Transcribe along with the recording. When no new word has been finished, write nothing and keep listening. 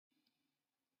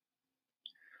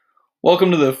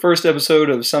Welcome to the first episode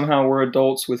of Somehow We're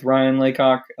Adults with Ryan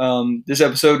Laycock. This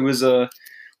episode was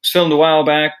filmed a while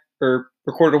back or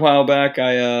recorded a while back.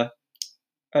 It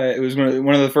was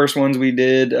one of the first ones we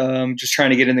did. Just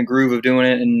trying to get in the groove of doing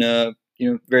it, and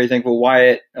very thankful.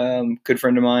 Wyatt, good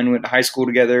friend of mine, went to high school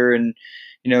together, and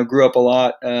grew up a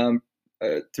lot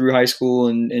through high school,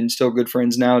 and still good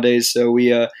friends nowadays. So we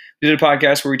did a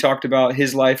podcast where we talked about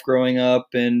his life growing up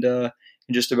and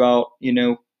just about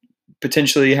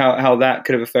potentially how that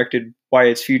could have affected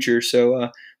Wyatt's future. So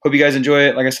hope you guys enjoy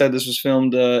it. Like I said, this was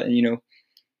filmed I think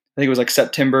it was like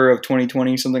September of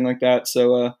 2020, something like that.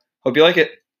 So hope you like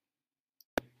it.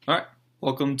 All right.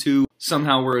 Welcome to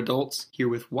Somehow We're Adults, here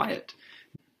with Wyatt.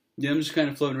 Yeah, I'm just kind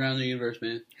of floating around the universe,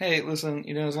 man. Hey, listen,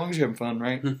 as long as you're having fun,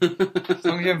 right? As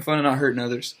long as you're having fun and not hurting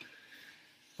others.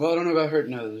 Well, I don't know about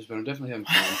hurting others, but I'm definitely having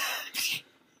fun.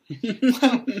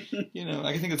 Well,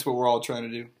 I think that's what we're all trying to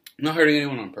do. I'm not hurting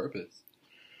anyone on purpose.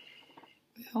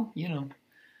 Well,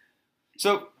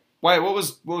 So, Wyatt, what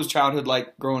was childhood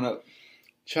like growing up?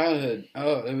 Childhood.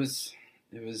 Oh, it was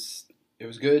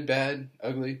good, bad,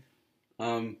 ugly.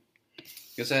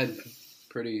 Guess I had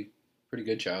pretty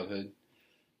good childhood.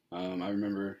 I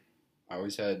remember I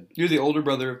always had. You're the older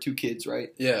brother of two kids,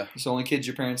 right? Yeah. It's the only kids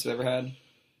your parents have ever had.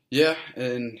 Yeah,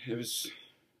 and it was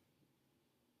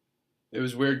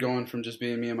weird going from just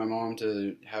being me and my mom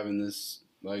to having this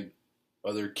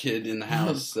other kid in the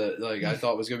house that I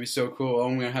thought was gonna be so cool. Oh,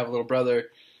 I'm gonna have a little brother,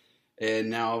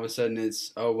 and now all of a sudden it's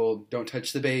don't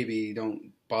touch the baby,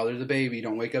 don't bother the baby,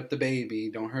 don't wake up the baby,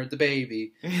 don't hurt the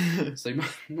baby. It's like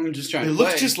I'm just trying to play. It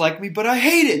looks just like me, but I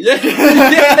hate it. Yeah.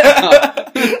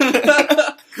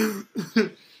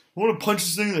 I want to punch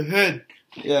this thing in the head.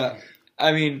 Yeah,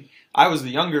 I mean, I was the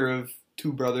younger of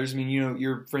two brothers. I mean,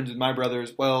 you're friends with my brother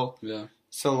as well. Yeah.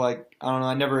 So, I don't know,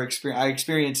 I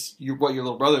experienced what your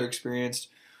little brother experienced.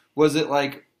 Was it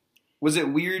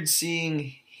weird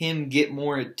seeing him get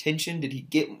more attention? Did he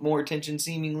get more attention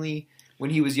seemingly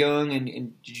when he was young, and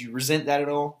did you resent that at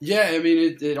all? Yeah, I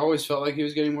mean, it always felt like he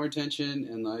was getting more attention,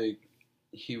 and,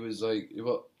 he was,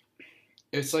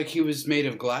 it's like he was made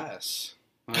of glass.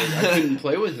 I couldn't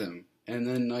play with him. And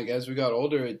then, as we got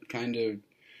older, it kind of,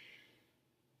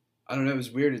 I don't know, it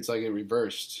was weird. It's like it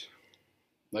reversed.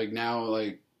 Now,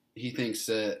 he thinks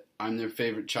that I'm their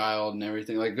favorite child and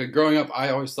everything. Growing up, I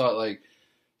always thought,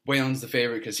 Waylon's the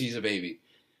favorite because he's a baby.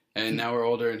 And now we're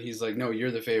older, and he's like, no, you're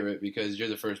the favorite because you're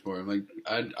the firstborn. I'm like,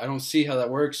 I don't see how that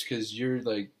works because you're,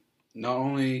 not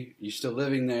only you still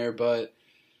living there, but,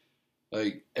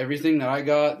 everything that I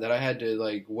got that I had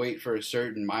to, wait for a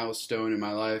certain milestone in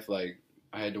my life, I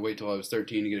had to wait till I was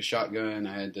 13 to get a shotgun.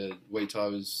 I had to wait till I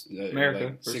was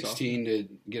 16 to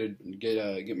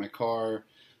get my car.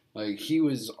 He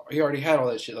already had all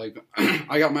that shit.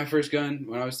 I got my first gun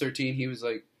when I was 13. He was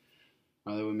that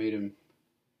would made him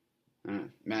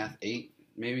math 8,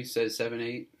 maybe said 7,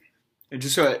 8. And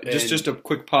just a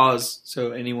quick pause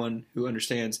so anyone who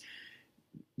understands.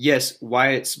 Yes,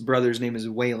 Wyatt's brother's name is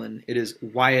Waylon. It is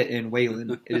Wyatt and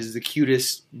Waylon. It is the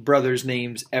cutest brothers'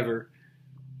 names ever.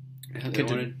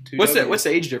 What's the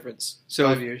age difference? So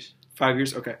 5 years. 5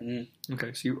 years? Okay. Mm-hmm.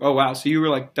 Okay. So you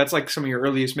were that's some of your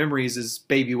earliest memories is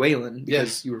baby Waylon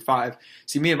because you were 5.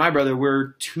 See, me and my brother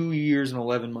were 2 years and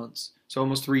 11 months, so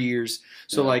almost 3 years.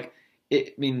 So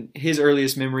his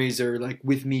earliest memories are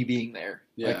with me being there,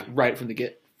 right from the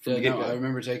get. I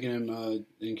remember taking him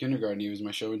in kindergarten. He was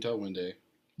my show and tell one day.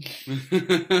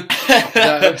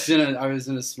 I was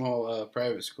in a small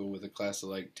private school with a class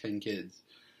of 10 kids.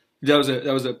 That was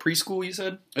a preschool, you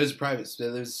said? It was private.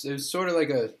 It was sort of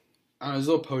it was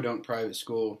a little podunk private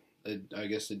school. I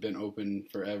guess had been open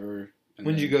forever.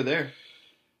 When did you go there?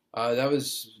 That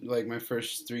was my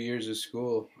first 3 years of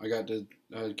school. I got to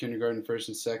kindergarten, first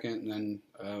and second, and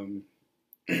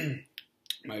then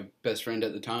my best friend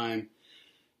at the time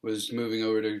was moving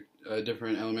over to a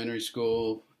different elementary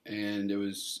school, and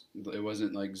it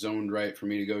wasn't zoned right for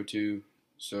me to go to,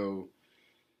 so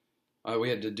we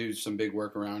had to do some big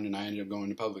work around, and I ended up going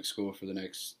to public school for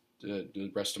the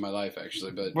rest of my life,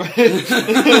 actually. But and that's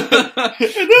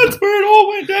where it all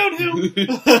went downhill.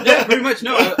 Yeah, pretty much.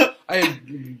 No, I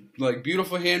had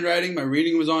beautiful handwriting. My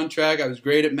reading was on track. I was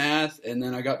great at math, and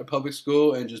then I got to public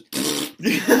school and just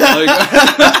take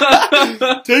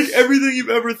everything you've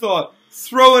ever thought,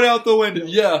 throw it out the window.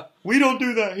 Yeah, we don't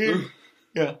do that here.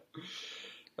 Yeah,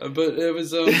 but it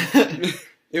was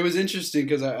it was interesting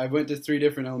because I went to 3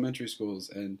 different elementary schools,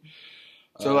 and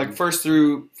so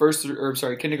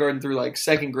kindergarten through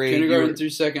second grade. Kindergarten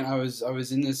through second, I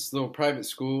was in this little private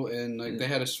school, and they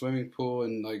had a swimming pool,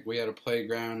 and we had a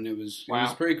playground, and it was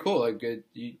pretty cool. It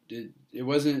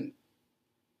wasn't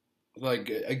like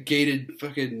a gated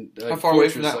fucking. How far away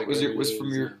from that like was from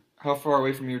your? How far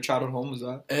away from your childhood home was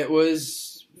that? It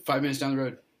was 5 minutes down the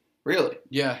road. Really?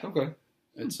 Yeah. Okay.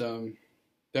 It's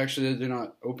actually they're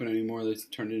not open anymore. They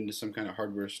turned it into some kind of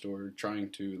hardware store. Trying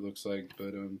to, it looks like,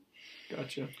 but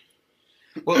Gotcha.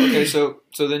 Well, okay, so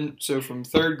from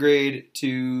third grade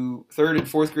to third and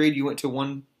fourth grade, you went to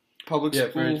one public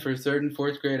school. Yeah, for third and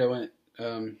fourth grade, I went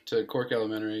to Cork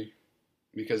Elementary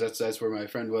because that's where my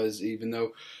friend was. Even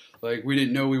though, like, we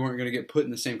didn't know we weren't going to get put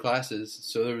in the same classes,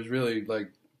 so there was really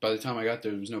like by the time I got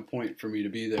there was no point for me to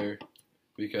be there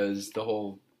because the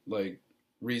whole like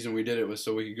reason we did it was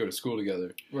so we could go to school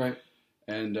together. Right.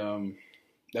 And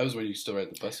that was when you still ride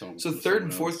the bus home. So third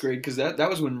and fourth grade, because that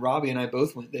was when Robbie and I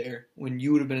both went there. When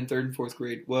you would have been in third and fourth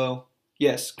grade. Well,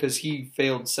 yes, because he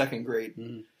failed second grade.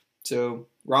 Mm-hmm. So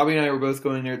Robbie and I were both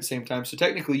going there at the same time. So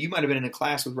technically, you might have been in a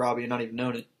class with Robbie and not even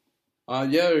known it.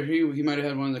 Yeah, or he might have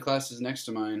had one of the classes next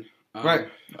to mine. Right.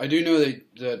 I do know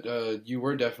that you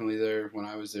were definitely there when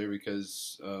I was there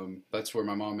because that's where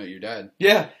my mom met your dad.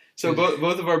 Yeah. So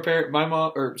both of our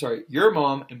your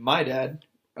mom and my dad,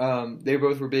 they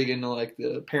both were big into like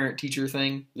the parent teacher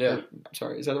thing. Yeah.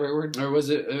 Sorry, is that the right word? Or was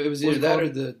it? It was either that or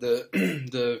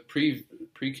the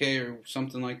pre-K or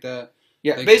something like that.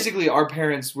 Yeah, like, basically our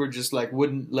parents were just like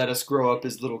wouldn't let us grow up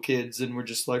as little kids, and we're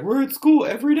just like we're at school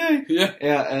every day. Yeah.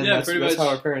 Yeah, and Yeah, that's how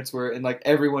our parents were, and like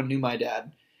everyone knew my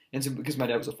dad. And so, because my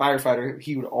dad was a firefighter,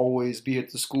 he would always be at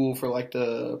the school for like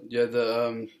the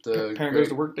parent goes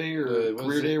to work day or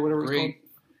career day or whatever it's called.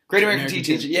 Great American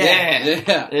Teaching.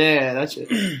 Yeah, that's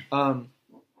it.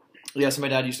 Yeah, so my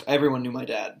dad everyone knew my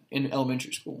dad in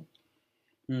elementary school.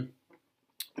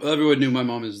 Well, everyone knew my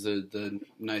mom is the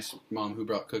nice mom who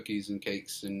brought cookies and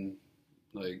cakes and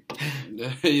like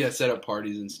set up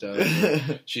parties and stuff.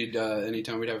 She'd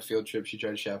anytime we'd have a field trip, she'd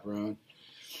try to chaperone.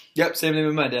 Yep, same thing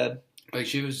with my dad. Like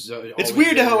she was. It's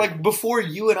weird how like before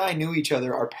you and I knew each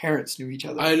other, our parents knew each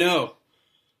other. I know.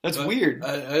 That's weird.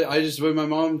 I just when my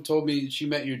mom told me she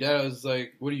met your dad, I was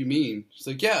like, "What do you mean?" She's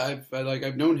like, "Yeah,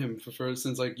 I've known him for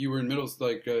since like you were in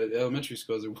elementary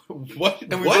school." I was like, "What?"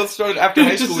 And we both started after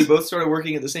high school. We both started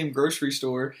working at the same grocery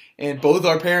store, and both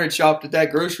our parents shopped at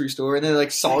that grocery store, and they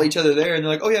like saw each other there, and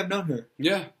they're like, "Oh yeah, I've known her."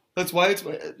 Yeah. That's why it's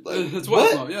that's why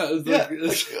it's mom. Yeah,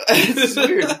 it's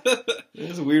weird.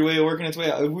 It's a weird way of working its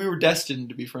way out. We were destined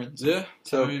to be friends. Yeah.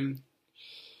 So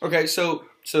okay, so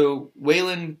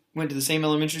Waylon went to the same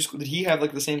elementary school. Did he have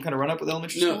like the same kind of run up with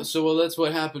elementary school? No. So that's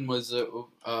what happened was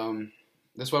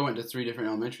that's why I went to 3 different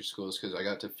elementary schools because I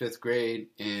got to 5th grade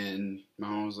and my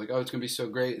mom was like, "Oh, it's gonna be so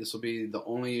great. This will be the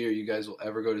only year you guys will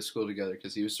ever go to school together."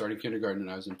 Because he was starting kindergarten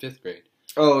and I was in 5th grade.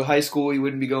 Oh, high school, you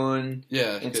wouldn't be going.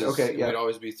 Yeah, okay, yeah. We'd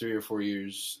always be 3 or 4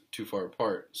 years too far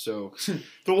apart. So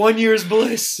the 1 year is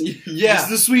bliss. Yeah, it's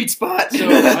the sweet spot. So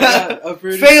I got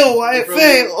uprooted. Fail, Wyatt,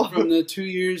 fail. From the 2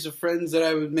 years of friends that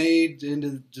I was made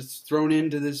into just thrown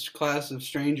into this class of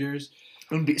strangers,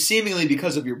 and seemingly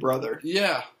because of your brother.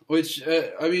 Yeah, which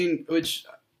I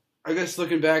guess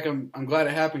looking back, I'm glad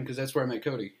it happened because that's where I met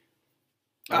Cody.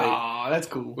 Oh, that's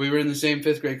cool. We were in the same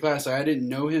 5th grade class. I didn't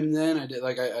know him then.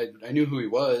 I knew who he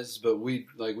was, but we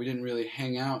didn't really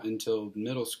hang out until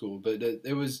middle school. But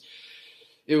it was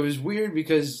weird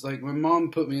because like my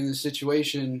mom put me in this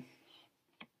situation,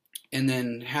 and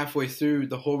then halfway through,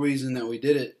 the whole reason that we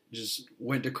did it just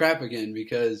went to crap again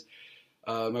because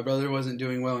my brother wasn't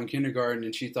doing well in kindergarten,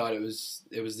 and she thought it was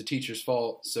the teacher's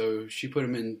fault. So she put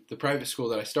him in the private school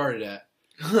that I started at.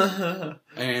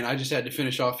 And I just had to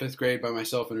finish off 5th grade by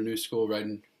myself in a new school,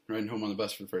 riding home on the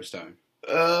bus for the first time.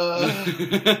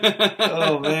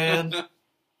 Oh man!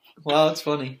 Wow, that's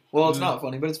funny. Well, it's not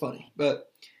funny, but it's funny.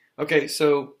 But okay,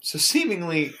 so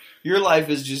seemingly your life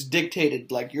is just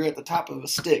dictated like you're at the top of a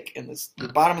stick, and the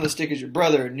bottom of the stick is your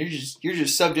brother, and you're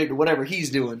just subject to whatever he's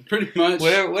doing. Pretty much.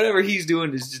 Whatever he's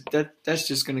doing is just, that's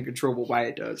just going to control what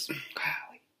Wyatt does.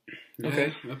 Yeah,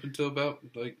 okay. Up until about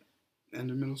like end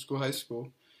of middle school, high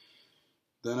school.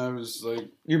 Then I was like...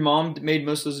 Your mom made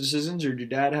most of those decisions, or did your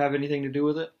dad have anything to do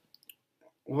with it?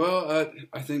 Well,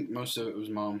 I think most of it was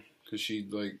mom,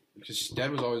 because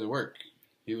dad was always at work.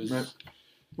 He was... Right.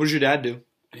 What does your dad do?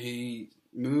 He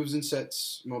moves and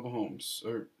sets mobile homes,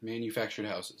 or manufactured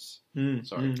houses.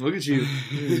 Sorry. Look at you.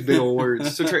 These big old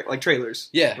words. So like trailers.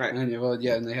 Yeah. Right. And,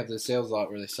 and they have the sales lot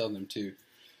where they sell them too.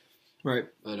 Right.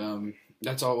 But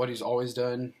that's all what he's always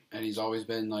done, and he's always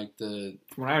been like the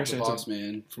boss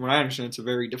man. From what I understand, it's a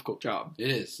very difficult job. It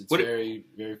is. It's very,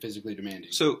 very physically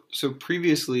demanding. So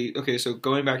previously, okay, so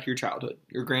going back to your childhood,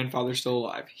 your grandfather's still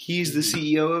alive. He's the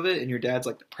CEO of it, and your dad's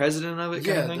like the president of it.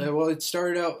 Kind of thing? Well, it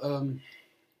started out.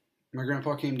 My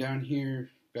grandpa came down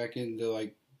here back in the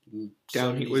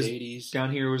Down here 70s, was 80s.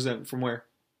 Down here was that from where?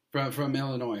 From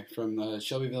Illinois, from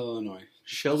Shelbyville, Illinois.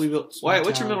 Shelbyville. Small Why?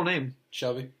 What's your town. middle name?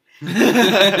 Shelby.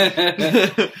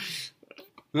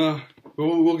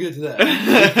 We'll get to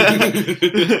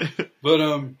that.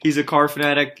 But He's a car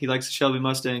fanatic. He likes the Shelby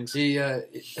Mustangs.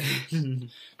 when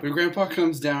Grandpa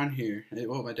comes down here,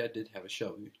 my dad did have a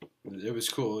Shelby. It was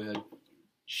cool. He had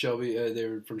Shelby. They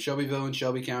were from Shelbyville in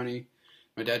Shelby County.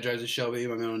 My dad drives a Shelby.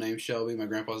 My middle name's Shelby. My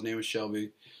grandpa's name was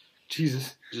Shelby.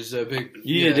 Jesus. Just a big.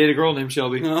 You need to date a girl named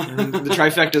Shelby. The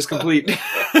trifecta is complete.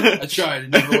 I tried. It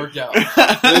never worked out.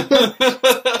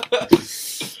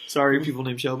 Sorry, people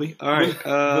named Shelby. All right.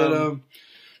 But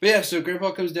yeah, so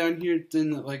Grandpa comes down here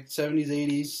in the 70s,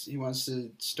 80s. He wants to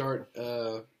start.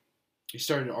 He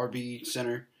started an RV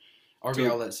center,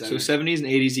 outlet center. So 70s and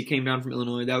 80s, he came down from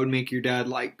Illinois. That would make your dad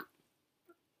like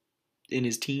in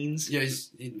his teens. Yeah,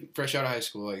 he's fresh out of high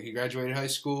school. Like he graduated high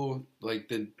school.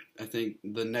 Like I think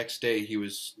the next day he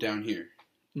was down here.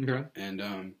 Okay.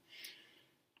 And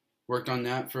worked on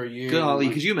that for a year. Golly,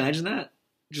 could you imagine that?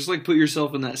 Just like put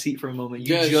yourself in that seat for a moment.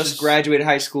 You Yeah, just graduated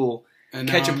high school, and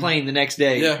catch a plane the next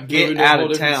day, Yeah, get out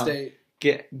of town, state.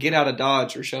 get out of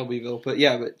Dodge or Shelbyville. But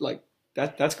like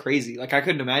that's crazy. Like I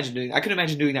couldn't imagine doing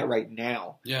that right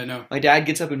now. Yeah, no. My dad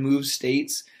gets up and moves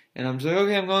states, and I'm just like,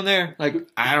 okay, I'm going there. Like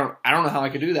I don't know how I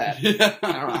could do that. Yeah.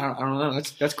 I don't know.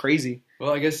 That's crazy.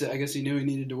 Well, I guess he knew he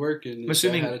needed to work, and his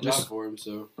dad had a job for him.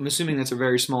 So I'm assuming that's a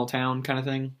very small town kind of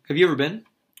thing. Have you ever been?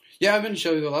 Yeah, I've been to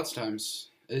Shelbyville lots of times.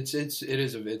 It's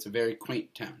a very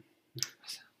quaint town.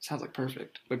 Sounds like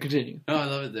perfect. But continue. No, I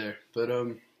love it there. But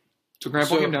So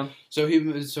Grandpa came down. So he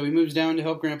moves down to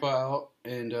help Grandpa out,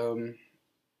 and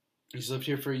he's lived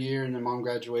here for a year. And then Mom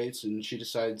graduates, and she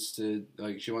decides to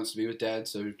she wants to be with Dad,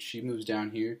 so she moves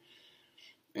down here.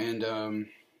 And I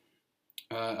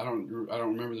don't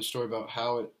remember the story about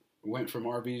how it went from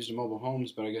RVs to mobile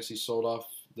homes, but I guess he sold off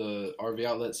the RV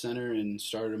outlet center and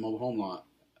started a mobile home lot.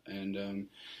 And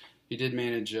he did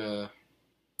manage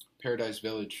Paradise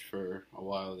Village for a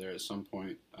while there at some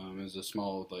point. It was a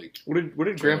small What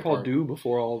did Grandpa do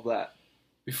before all of that?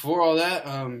 Before all that,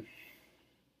 I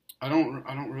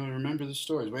don't really remember the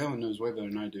stories. Waylon knows way better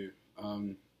than I do.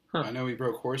 I know he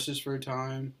broke horses for a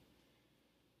time.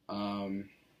 It's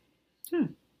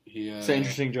an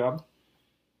interesting job.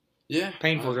 Yeah,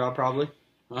 Painful job, probably.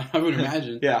 I would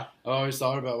imagine. Yeah. I always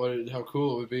thought about how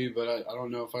cool it would be, but I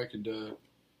don't know if I could.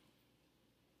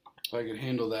 If I could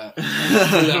handle that for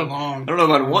that long. I don't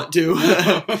know if I'd want to.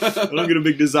 I don't get a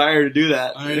big desire to do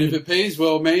that. I mean, if it pays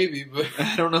well, maybe, but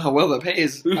I don't know how well that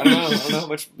pays. I don't know how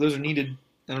much those are needed.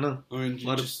 I don't know. I mean,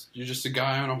 you're just a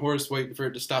guy on a horse waiting for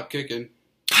it to stop kicking.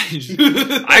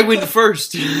 I win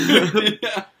first.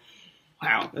 Yeah.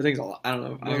 Wow, that thing's a lot. I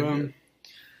don't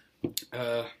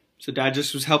know. So Dad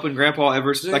just was helping Grandpa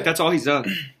ever. That's all he's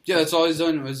done. Yeah, that's all he's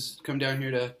done was come down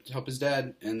here to help his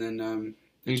dad, and then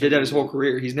he did that his whole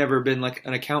career. He's never been like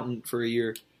an accountant for a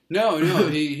year. No,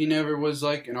 he never was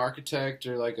like an architect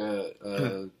or like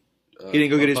a he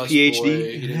didn't go get his PhD.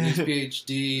 Boy. He didn't get his PhD.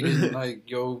 He didn't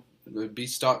go be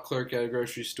stock clerk at a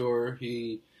grocery store.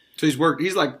 So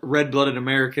he's like red-blooded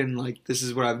American. Like, this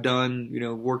is what I've done.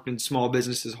 Worked in small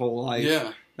business his whole life.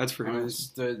 Yeah. That's for him.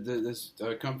 This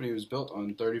company was built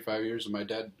on 35 years of my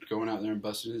dad going out there and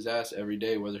busting his ass every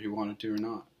day, whether he wanted to or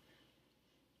not.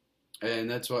 And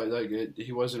that's why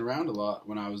he wasn't around a lot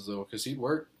when I was little, because he'd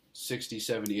work 60,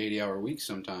 70, 80-hour weeks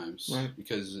sometimes, right,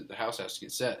 because the house has to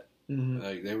get set.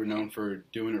 Mm-hmm. They were known for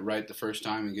doing it right the first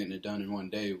time and getting it done in one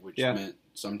day, which meant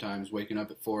sometimes waking up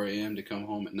at 4 a.m. to come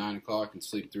home at 9 o'clock and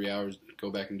sleep 3 hours,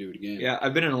 go back and do it again. Yeah,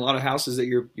 I've been in a lot of houses that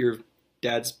your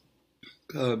dad's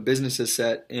business is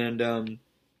set, and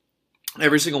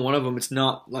every single one of them, it's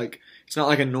not like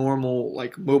a normal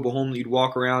like mobile home that you'd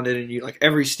walk around in and you like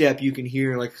every step you can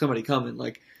hear like somebody coming.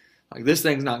 Like this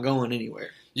thing's not going anywhere.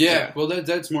 Yeah. Well,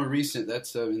 that's more recent.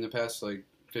 That's in the past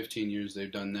 15 years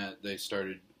they've done that. They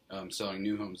started selling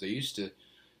new homes. They used to,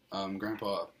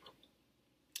 Grandpa,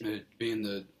 being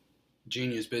the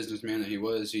genius businessman that he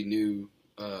was, he knew,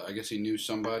 I guess he knew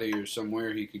somebody or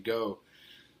somewhere he could go,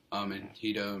 and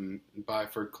he'd buy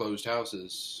foreclosed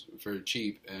houses for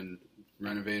cheap and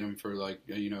renovate them for a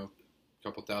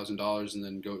couple $1,000s, and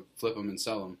then go flip them and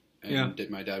sell them. And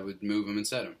my dad would move them and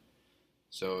set them.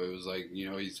 So it was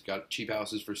he's got cheap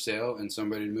houses for sale and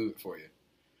somebody to move it for you.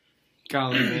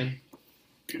 Golly, man.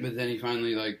 But then he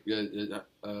finally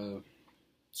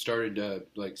started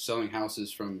selling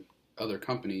houses from other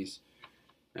companies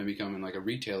and becoming a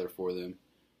retailer for them.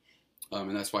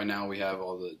 And that's why now we have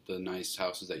all the nice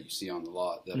houses that you see on the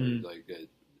lot that are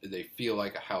they feel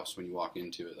like a house when you walk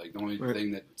into it. The only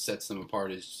thing that sets them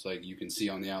apart is you can see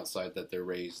on the outside that they're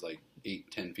raised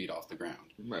 8-10 feet off the ground.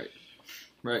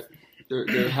 Right.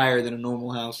 They're higher than a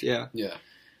normal house. Yeah. Yeah.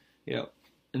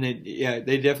 And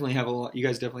they definitely have a lot. You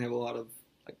guys definitely have a lot of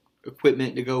like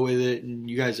equipment to go with it, and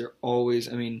you guys are always.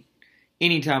 I mean,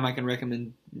 anytime I can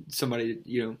recommend somebody,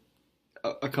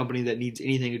 a company that needs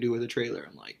anything to do with a trailer,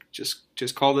 I'm like,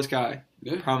 just call this guy.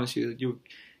 Yeah. I promise you,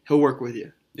 he'll work with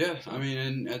you. Yeah, I mean,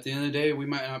 and at the end of the day, we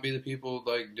might not be the people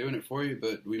like doing it for you,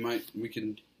 but we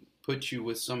can put you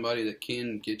with somebody that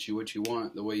can get you what you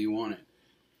want the way you want it,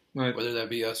 Right. whether that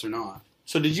be us or not.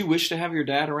 So, did you wish to have your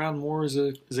dad around more as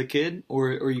a kid,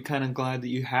 or are you kind of glad that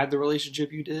you had the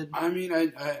relationship you did? I mean,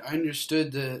 I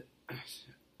understood that.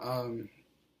 Well,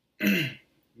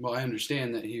 I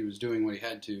understand that he was doing what he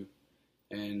had to,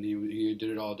 and he did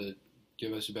it all to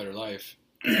give us a better life.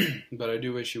 But I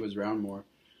do wish he was around more.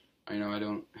 I know I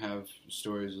don't have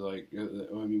stories like.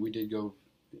 I mean, we did go.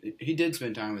 He did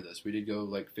spend time with us. We did go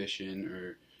like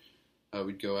fishing, or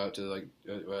we'd go out to like.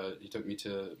 He took me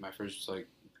to my first like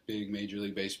big Major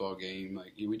League Baseball game.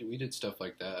 Like we did stuff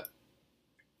like that.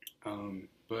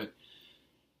 But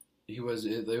it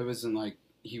wasn't like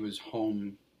he was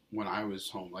home when I was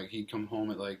home. Like he'd come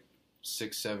home at like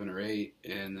 6, 7, or 8,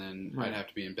 and then Right. I'd have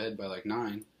to be in bed by like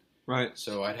 9. Right.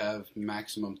 So I'd have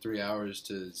maximum 3 hours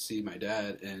to see my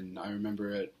dad. And I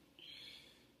remember at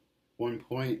one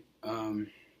point, Mom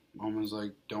was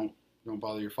like, "Don't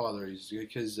bother your father,"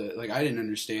 because like I didn't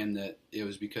understand that it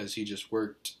was because he just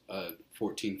worked a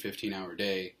 14, 15-hour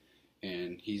day,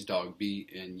 and he's dog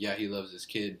beat, and yeah, he loves his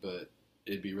kid, but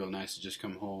it'd be real nice to just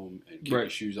come home and get Right. your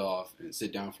shoes off and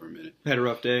sit down for a minute. Had a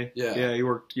rough day. Yeah. Yeah, you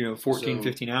worked 14, So,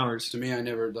 15 hours. To me, I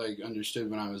never like understood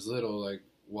when I was little like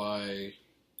why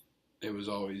it was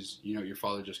always your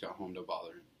father just got home to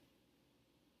bother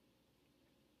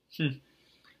him.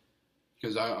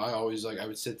 Because I always I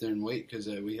would sit there and wait because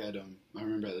we had I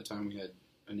remember at the time we had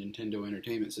a Nintendo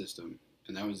Entertainment System,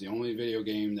 and that was the only video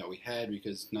game that we had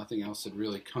because nothing else had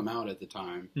really come out at the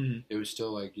time. Mm-hmm. It was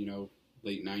still like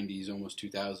late 90s, almost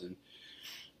 2000,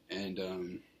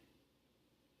 and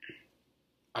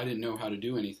I didn't know how to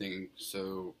do anything,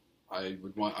 so I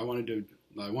wanted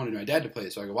my dad to play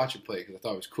it so I could watch him play because I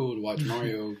thought it was cool to watch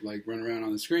Mario like run around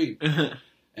on the screen,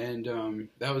 and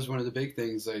that was one of the big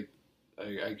things I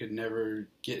could never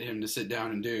get him to sit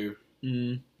down and do.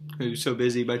 He was so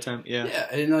busy by the time. Yeah. Yeah,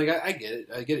 and I get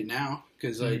it now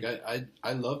because I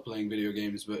love playing video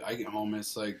games, but I get home and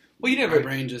it's like Well, you never. my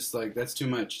brain just like that's too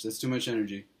much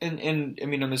energy. And I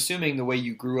mean, I'm assuming the way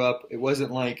you grew up, it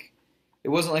wasn't like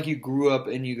you grew up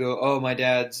and you go, oh, my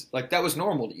dad's like that was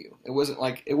normal to you. That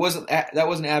wasn't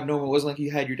abnormal. It wasn't like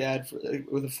you had your dad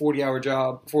with a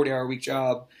 40-hour week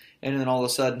job, and then all of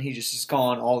a sudden he just is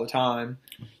gone all the time.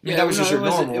 I mean, that was just your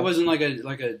normal. It wasn't like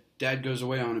a dad goes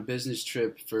away on a business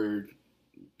trip for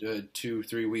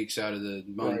 2-3 weeks out of the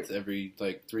month every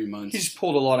like 3 months. He just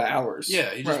pulled a lot of hours.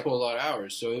 Yeah, he just pulled a lot of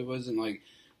hours. So it wasn't like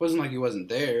he wasn't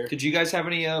there. Did you guys have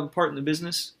any part in the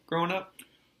business growing up?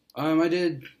 I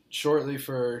did shortly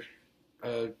for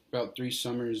about 3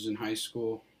 summers in high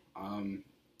school. I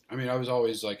mean, I was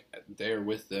always like there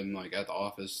with them, like at the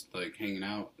office, like hanging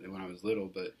out when I was little.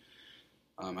 But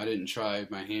I didn't try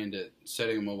my hand at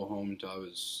setting a mobile home until I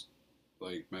was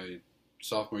like my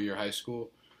sophomore year of high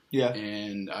school. Yeah.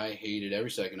 And I hated every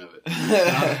second of it.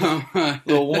 A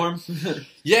little warm.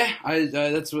 Yeah,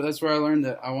 that's where I learned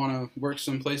that I want to work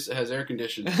someplace that has air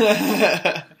conditioning.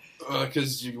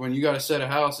 Because when you got to set a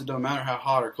house, it don't matter how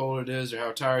hot or cold it is or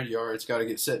how tired you are. It's got to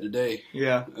get set today.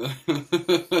 Yeah.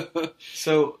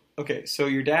 So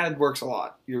your dad works a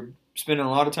lot. You're spending a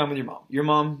lot of time with your mom. Your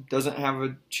mom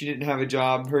didn't have a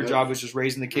job. Her job was just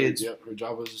raising the kids. Yep, her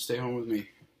job was to stay home with me.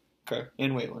 Okay.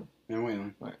 In Wayland. Right.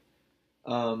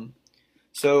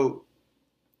 So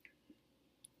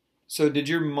did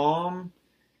your mom,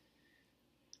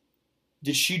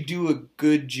 did she do a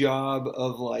good job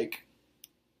of like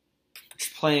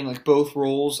playing like both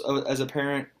roles as a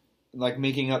parent, like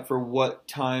making up for what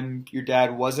time your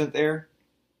dad wasn't there?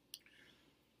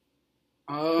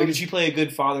 Like, did she play a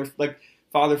good father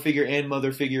figure and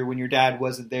mother figure when your dad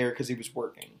wasn't there because he was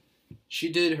working?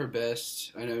 She did her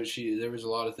best. I know there was a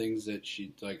lot of things that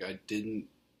she like. I didn't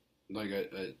like.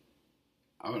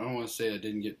 I don't want to say I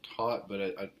didn't get taught, but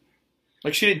I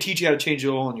like she didn't teach you how to change the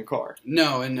oil in your car.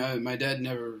 No, and my dad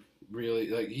never really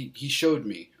like he showed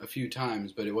me a few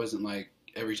times, but it wasn't like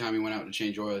every time he went out to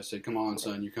change oil, I said, "Come on,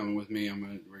 son, you're coming with me.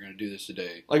 We're gonna do this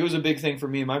today." Like it was a big thing for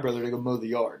me and my brother to go mow the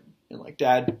yard, and like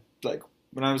dad like.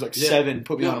 When I was like 7,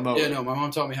 put me on a mower. Yeah, no, my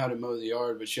mom taught me how to mow the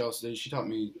yard, but she taught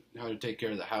me how to take care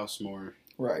of the house more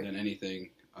than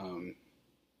anything.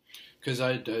 Because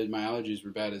my allergies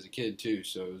were bad as a kid too,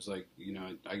 so it was like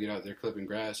I get out there clipping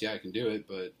grass. Yeah, I can do it,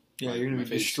 but Yeah, you're gonna my be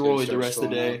face is destroyed gonna the rest of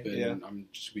the start day. swelling up, and Yeah, I'm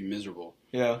just gonna be miserable.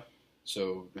 yeah,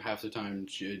 So half the time,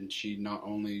 she not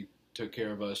only took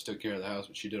care of us, took care of the house,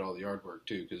 but she did all the yard work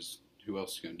too. Because who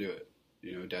else is gonna do it?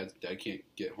 You know, dad can't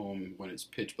get home when it's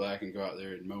pitch black and go out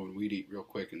there and mow and weed eat real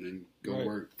quick and then go Right.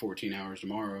 work 14 hours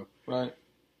tomorrow. right.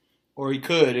 Or he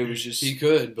could. It was just He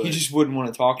could, but he just wouldn't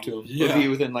want to talk to him. Yeah. Or be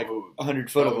within like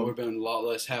 100 foot I of would him. have been a lot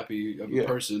less happy of Yeah. a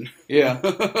person. Yeah.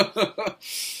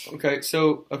 Okay.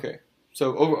 So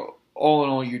overall, all in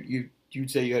all,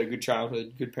 you'd say you had a good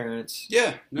childhood, good parents.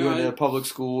 Yeah. You went to a public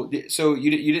school, so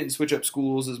you didn't switch up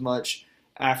schools as much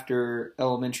after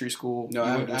elementary school. No, you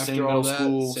went to the after same all middle that,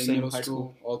 school, same same middle high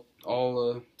school.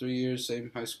 all 3 years,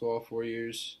 same high school, all 4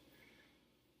 years.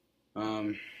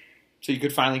 So you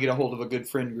could finally get a hold of a good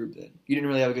friend group. Then you didn't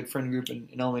really have a good friend group in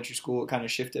elementary school. It kind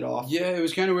of shifted off. Yeah, it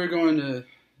was kind of weird going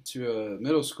to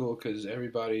middle school because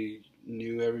everybody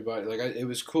knew everybody. Like it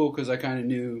was cool because I kind of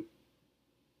knew.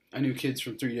 I knew kids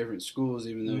from 3 different schools,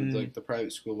 even though like the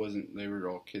private school wasn't. They were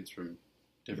all kids from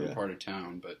different part of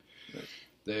town, but Right.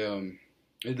 they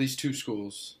at least 2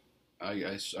 schools. I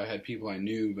had people I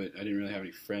knew, but I didn't really have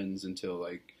any friends until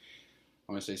like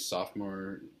I want to say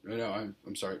sophomore. No,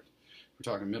 I'm sorry.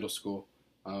 We're talking middle school,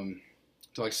 to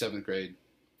like 7th grade,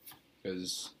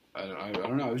 because I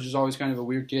don't know. I was just always kind of a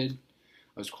weird kid.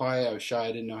 I was quiet. I was shy.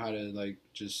 I didn't know how to like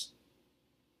just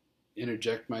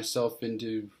interject myself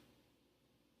into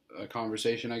a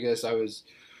conversation. I guess I was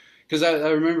because I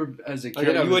remember as a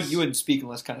kid. You wouldn't speak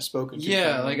unless kind of spoken to.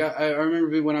 Yeah, like I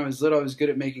remember when I was little, I was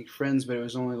good at making friends, but it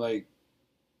was only like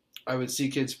I would see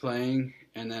kids playing,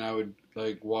 and then I would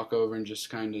like walk over and just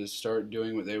kind of start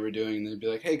doing what they were doing, and they'd be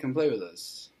like, "Hey, come play with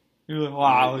us." You're like,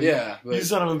 wow, Yeah, you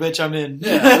son of a bitch, I'm in.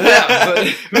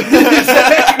 yeah, but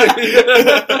exactly.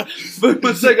 But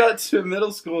once I got to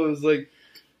middle school, it was like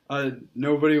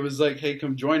nobody was like, "Hey,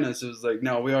 come join us." It was like,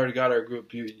 "No, we already got our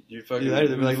group. You fucking." Yeah,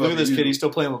 they'd be like, look at this kid, he's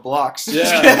still playing with blocks.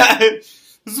 Yeah.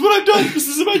 This is what I've done. This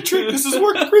is my trick. This has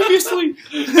worked previously.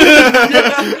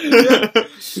 Yeah.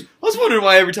 I was wondering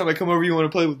why every time I come over, you want to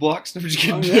play with blocks. I'm just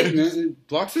Oh, kidding. yeah, man.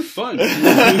 Blocks are fun.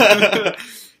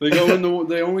 They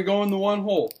only go in the one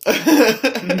hole.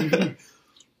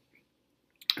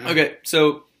 Okay,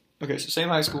 so same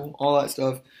high school, all that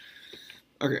stuff.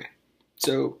 Okay,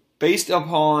 so based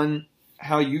upon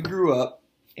how you grew up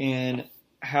and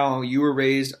how you were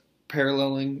raised,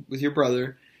 paralleling with your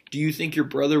brother, do you think your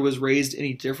brother was raised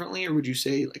any differently, or would you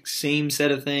say like same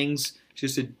set of things,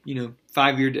 just a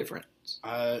 5-year difference?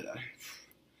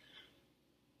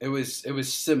 It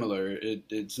was similar.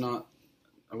 It's not.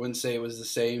 I wouldn't say it was the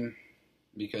same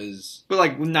because. But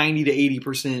like 90 to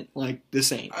 80%, like the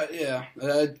same. Yeah.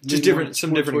 Just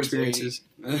some different experiences.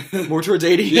 80. More towards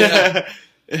 80. Yeah.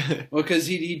 Well, because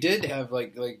he did have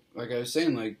like I was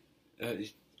saying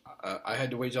I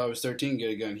had to wait till I was 13 to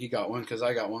get a gun. He got one because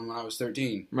I got one when I was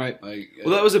 13. Right. Like.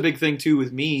 Well, that was a big thing too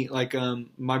with me. Like,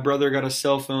 my brother got a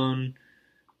cell phone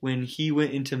when he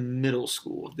went into middle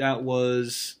school. That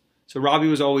was so. Robbie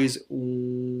was always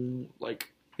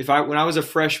like, when I was a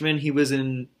freshman, he was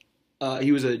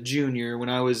he was a junior. When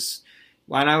I was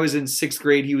in 6th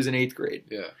grade, he was in 8th grade.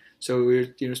 Yeah. So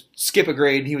we were, skip a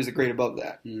grade, and he was a grade above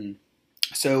that. Mm.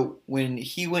 So when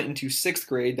he went into 6th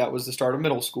grade, that was the start of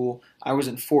middle school. I was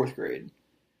in 4th grade.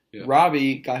 Yeah.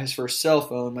 Robbie got his first cell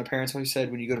phone. My parents always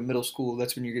said when you go to middle school,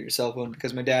 that's when you get your cell phone,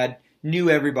 because my dad knew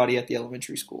everybody at the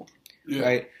elementary school. Yeah.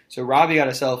 Right? So Robbie got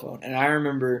a cell phone. And I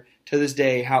remember to this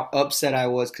day how upset I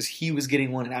was because he was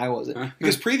getting one and I wasn't.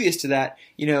 Because previous to that,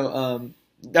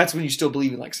 that's when you still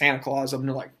believe in like Santa Claus up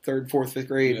until like 3rd, 4th, 5th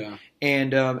grade. Yeah.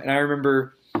 And I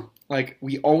remember like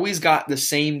we always got the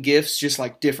same gifts, just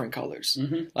like different colors.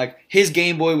 Mm-hmm. Like his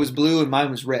Game Boy was blue and mine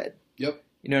was red. Yep.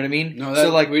 You know what I mean? No, so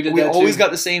like we did we that always too.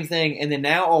 got the same thing, and then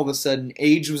now all of a sudden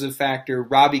age was a factor.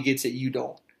 Robbie gets it, you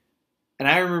don't. And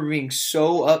I remember being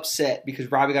so upset because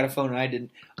Robbie got a phone and I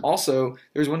didn't. Also,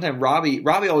 there was one time Robbie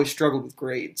always struggled with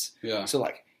grades. Yeah. So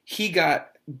like he got,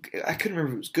 I couldn't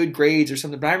remember if it was good grades or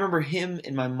something, but I remember him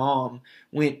and my mom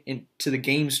went into the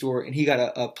game store and he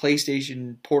got a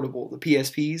PlayStation Portable, the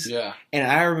PSPs. Yeah. And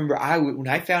I remember when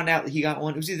I found out that he got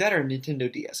one, it was either that or a Nintendo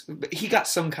DS. But he got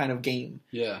some kind of game.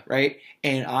 Yeah. Right?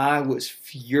 And I was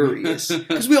furious.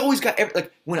 Because we always got,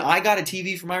 when I got a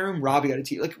TV for my room, Robbie got a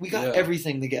TV. Like, we got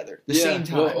everything together the same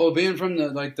time. Well, being from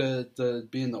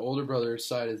being the older brother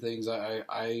side of things,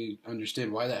 I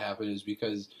understand why that happened is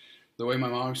because the way my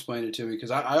mom explained it to me, because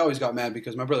I always got mad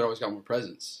because my brother always got more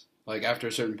presents. Like, after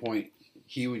a certain point,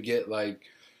 he would get, like,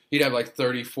 he'd have, like,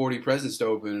 30, 40 presents to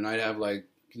open, and I'd have, like,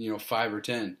 5 or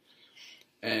 10.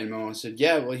 And my mom said,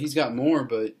 yeah, well, he's got more,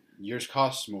 but yours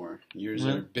costs more. Yours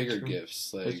are bigger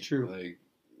gifts. Like, That's true.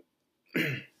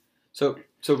 Like, So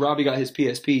So Robbie got his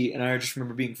PSP, and I just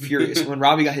remember being furious. When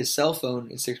Robbie got his cell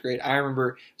phone in 6th grade, I remember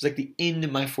it was like the end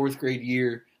of my 4th grade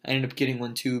year. I ended up getting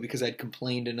one too because I'd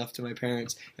complained enough to my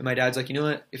parents. And my dad's like, you know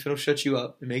what? If it'll shut you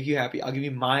up and make you happy, I'll give you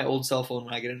my old cell phone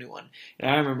when I get a new one. And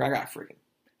I remember I got a freaking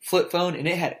flip phone, and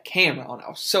it had a camera on it. I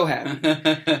was so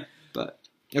happy. But,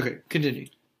 okay, continue.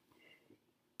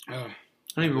 I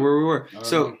don't even know where we were.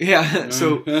 So, yeah.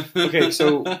 So, okay,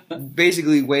 so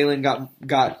basically Waylon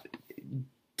got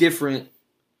different.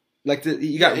 Like,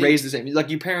 you got raised the same.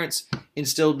 Like, your parents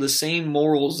instilled the same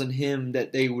morals in him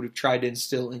that they would have tried to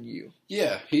instill in you.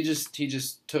 Yeah, he just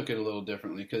took it a little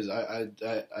differently because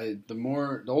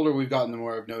the older we've gotten, the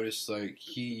more I've noticed, like,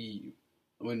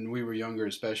 when we were younger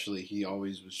especially, he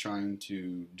always was trying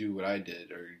to do what I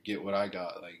did or get what I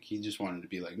got. Like, he just wanted to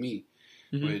be like me,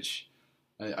 which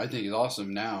I think is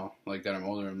awesome now. Like, that I'm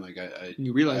older, I'm like,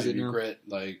 you realize I regret,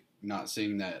 like, not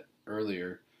seeing that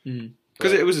earlier.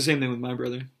 Because it was the same thing with my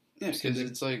brother. Yeah, because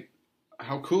it's like,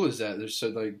 how cool is that?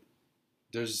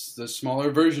 There's the smaller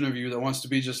version of you that wants to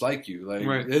be just like you. Like,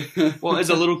 right. Well,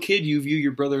 as a little kid, you view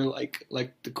your brother like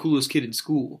the coolest kid in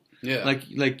school. Yeah.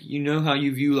 Like you know how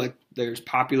you view, like, there's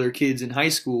popular kids in high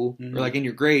school or like in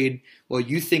your grade. Well,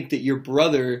 you think that your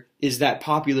brother is that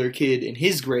popular kid in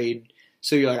his grade.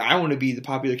 So you're like, I want to be the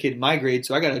popular kid in my grade,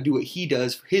 so I got to do what he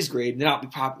does for his grade, and then I'll be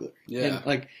popular. Yeah. And,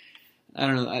 like, I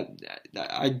don't know.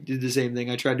 I did the same thing.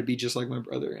 I tried to be just like my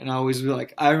brother, and I always was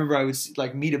like, I remember I would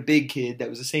like meet a big kid that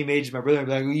was the same age as my brother. I'd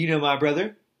be like, well, you know my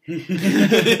brother, and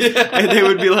they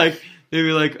would be like,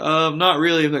 not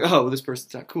really. I'm like, oh, well, this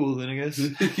person's not cool then, I guess.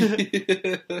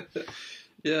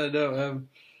 Yeah, no.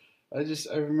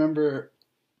 I remember,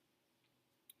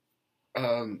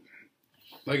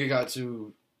 like, we got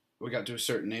to a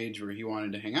certain age where he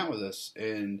wanted to hang out with us,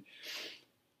 and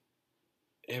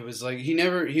it was like he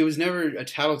was never a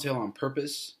tattletale on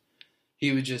purpose.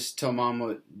 He would just tell mom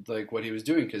what he was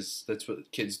doing, because that's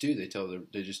what kids do. They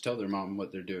just tell their mom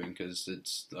what they're doing because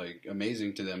it's, like,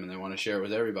 amazing to them and they want to share it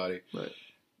with everybody. Right.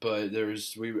 But I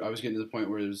was getting to the point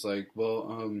where it was like,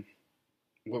 well,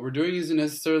 what we're doing isn't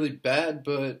necessarily bad,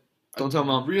 but don't tell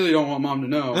mom. I really don't want mom to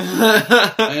know.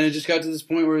 And it just got to this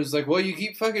point where it's like, well, you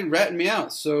keep fucking ratting me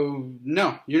out, so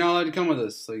no, you're not allowed to come with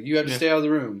us. Like, you have to stay out of the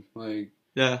room. Like,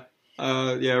 yeah,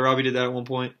 Robbie did that at one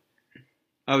point.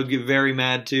 I would get very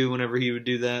mad too whenever he would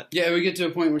do that. Yeah, it would get to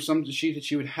a point where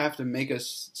she would have to make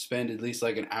us spend at least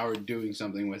like an hour doing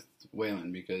something with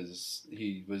Waylon because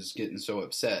he was getting so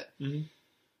upset. Mm-hmm.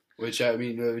 Which, I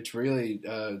mean, which really,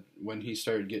 when he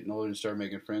started getting older and started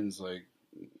making friends, like,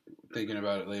 thinking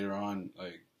about it later on,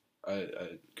 like, I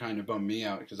kind of bummed me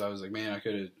out because I was like, man, I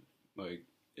could have, like,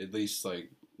 at least, like,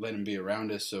 let him be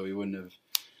around us so he wouldn't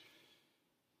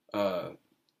have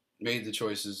made the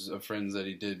choices of friends that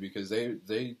he did, because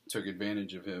they took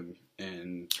advantage of him,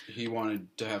 and he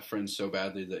wanted to have friends so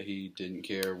badly that he didn't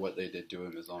care what they did to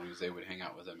him as long as they would hang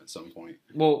out with him at some point.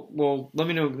 Well, let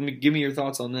me know. Give me your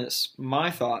thoughts on this.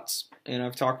 My thoughts, and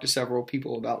I've talked to several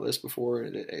people about this before.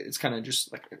 It's kind of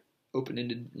just like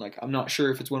open-ended. Like, I'm not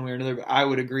sure if it's one way or another, but I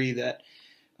would agree that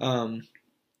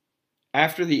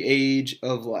after the age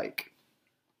of, like,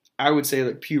 I would say,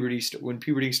 like, puberty, when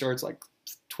puberty starts, like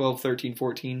 12, 13,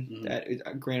 14.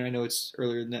 Mm-hmm. Granted, I know it's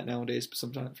earlier than that nowadays, but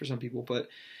sometimes for some people. But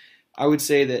I would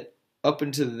say that up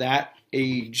until that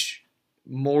age,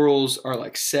 morals are,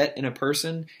 like, set in a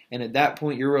person, and at that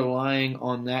point, you're relying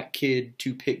on that kid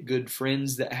to pick good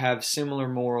friends that have similar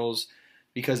morals.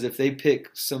 Because if they pick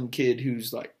some kid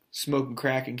who's, like, smoking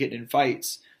crack and getting in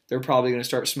fights, they're probably going to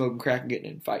start smoking crack and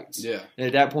getting in fights. Yeah. And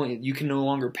at that point, you can no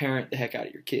longer parent the heck out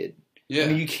of your kid. Yeah. I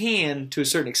mean, you can to a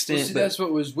certain extent. Well, see, that's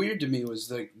what was weird to me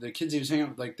was, like, the kids he was hanging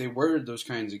out with, like, they were those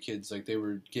kinds of kids. Like, they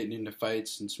were getting into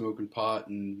fights and smoking pot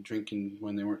and drinking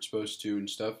when they weren't supposed to and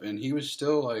stuff. And he was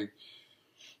still, like,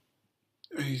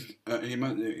 he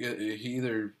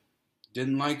either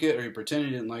didn't like it or he pretended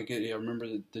he didn't like it. I remember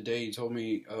the day he told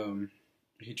me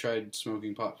he tried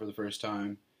smoking pot for the first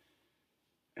time.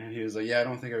 And he was like, yeah, I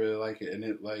don't think I really like it. And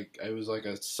it was like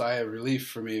a sigh of relief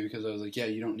for me, because I was like, yeah,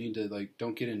 you don't need to, like,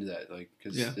 don't get into that. Like,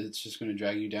 because it's just going to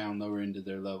drag you down lower into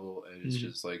their level. And it's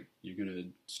just like, you're going to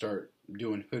start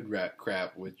doing hood rat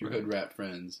crap with your hood rat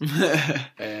friends.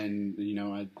 And, you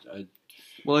know,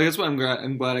 well, I guess what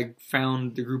I'm glad I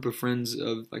found the group of friends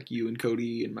of, like, you and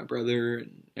Cody and my brother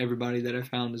and everybody that I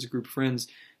found as a group of friends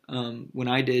when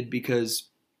I did, because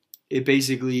it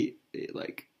basically,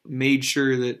 like, made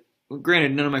sure that, well,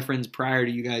 granted, none of my friends prior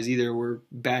to you guys either were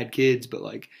bad kids, but,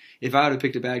 like, if I would have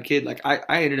picked a bad kid, like,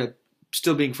 I ended up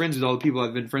still being friends with all the people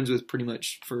I've been friends with pretty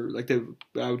much for, like,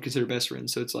 I would consider best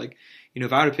friends. So it's like, you know,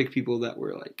 if I would have picked people that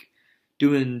were, like,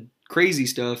 doing crazy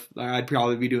stuff, I'd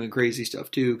probably be doing crazy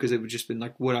stuff too because it would just been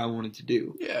like what I wanted to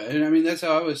do. Yeah, and I mean that's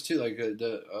how I was too. Like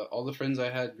all the friends I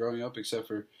had growing up, except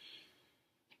for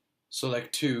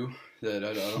like two that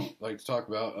I don't like to talk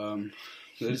about.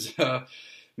 There's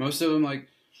most of them like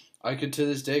I could to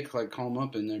this day like call them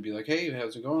up and they'd be like, "Hey,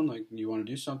 how's it going? Like, you want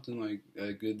to do something?" Like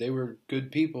they were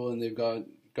good people and they've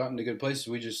gotten to good places.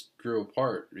 We just grew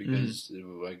apart because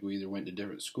like we either went to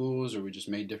different schools or we just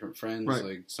made different friends. Right.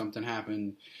 Like something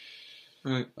happened.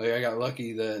 Right. Like I got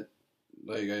lucky that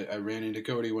like I ran into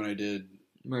Cody when I did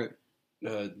Right.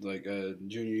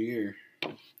 Junior year.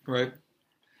 Right.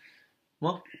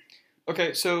 Well,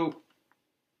 okay, so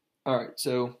all right,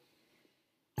 so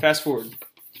fast forward.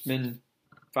 It's been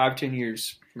 5-10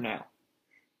 years from now.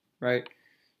 Right?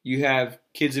 You have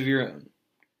kids of your own.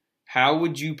 How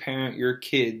would you parent your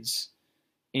kids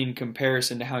in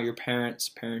comparison to how your parents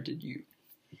parented you?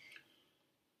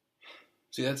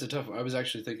 See, that's a tough one. I was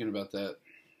actually thinking about that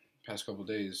past couple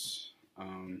days,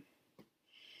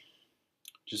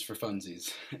 just for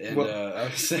funsies. And I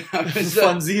was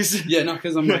funsies. Yeah, not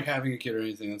because I'm like having a kid or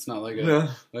anything. That's not like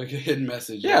a hidden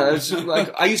message. Yeah, that's just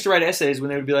like I used to write essays when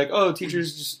they would be like, "Oh,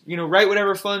 teachers, just write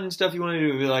whatever fun stuff you want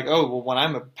to do." Be like, "Oh, well, when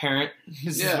I'm a parent,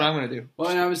 this is what I'm going to do." Well,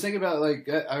 and I was thinking about like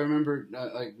I remember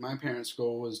like my parents'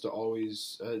 goal was to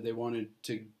always they wanted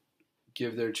to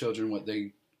give their children what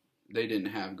they didn't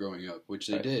have growing up, which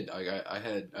they did.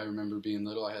 I remember being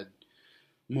little. I had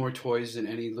more toys than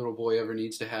any little boy ever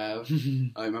needs to have.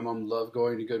 My mom loved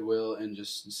going to Goodwill and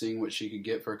just seeing what she could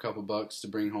get for a couple bucks to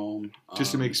bring home,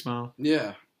 just to make you smile.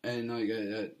 Yeah, and like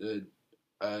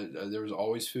there was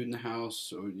always food in the house.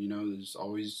 So there's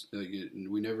always like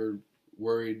we never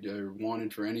worried or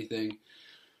wanted for anything.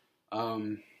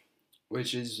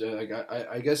 Which is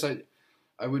I guess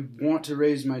I would want to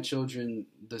raise my children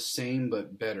the same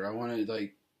but better. I want to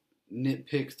like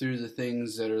nitpick through the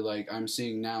things that are like I'm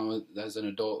seeing now as an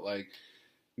adult. Like,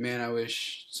 man, I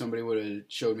wish somebody would have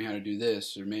showed me how to do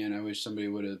this, or man, I wish somebody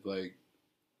would have like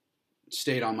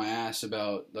stayed on my ass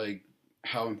about like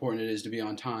how important it is to be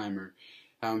on time, or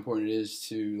how important it is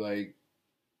to like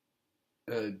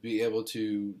be able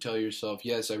to tell yourself,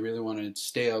 yes, I really want to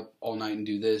stay up all night and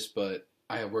do this, but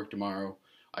I have work tomorrow.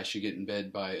 I should get in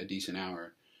bed by a decent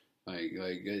hour,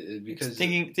 because it's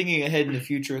thinking ahead in the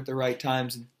future at the right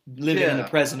times and living in the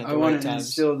present at the right times. I want to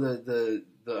instill the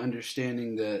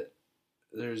understanding that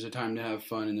there's a time to have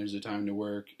fun and there's a time to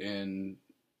work, and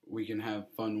we can have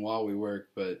fun while we work,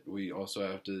 but we also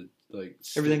have to like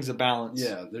everything's a balance.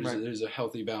 Yeah, there's a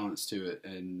healthy balance to it,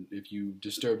 and if you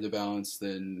disturb the balance,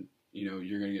 then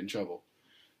you're gonna get in trouble,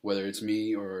 whether it's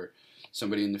me or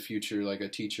somebody in the future, like a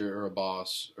teacher or a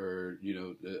boss or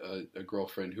a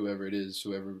girlfriend, whoever it is,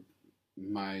 whoever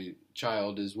my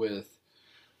child is with.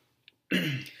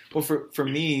 Well, for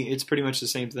me, it's pretty much the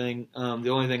same thing. The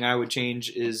only thing I would change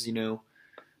is a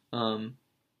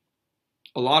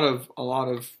lot of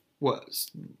what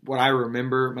I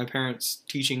remember my parents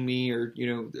teaching me, or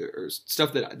or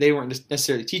stuff that they weren't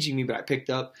necessarily teaching me, but I picked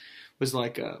up, was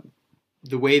like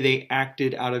the way they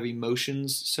acted out of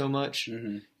emotions so much.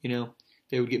 Mm-hmm.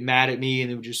 They would get mad at me and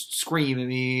they would just scream at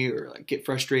me or like get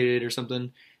frustrated or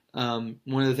something. One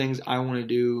of the things I want to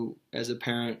do as a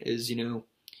parent is,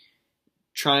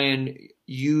 try and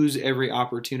use every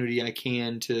opportunity I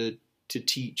can to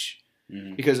teach.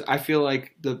 Mm-hmm. Because I feel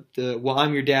like the well,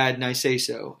 I'm your dad and I say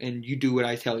so and you do what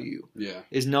I tell you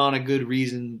is not a good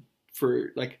reason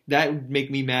for like that would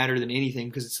make me madder than anything,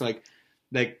 because it's like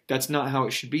that's not how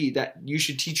it should be. That you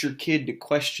should teach your kid to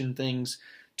question things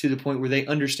to the point where they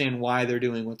understand why they're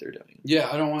doing what they're doing. Yeah,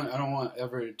 I don't want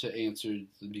ever to answer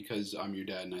because I'm your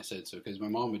dad and I said so, because my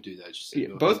mom would do that. She'd say,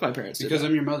 both my parents because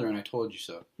I'm your mother and I told you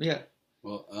so. Yeah.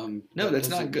 Well, no, that's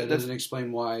not good. That doesn't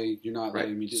explain why you're not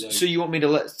letting me do that. So you want me to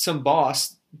let some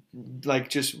boss like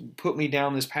just put me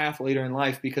down this path later in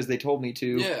life because they told me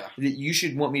to? Yeah. You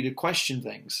should want me to question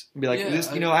things and be like,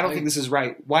 this, I don't think this is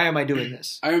right. Why am I doing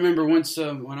this? I remember once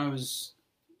when I was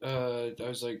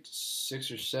like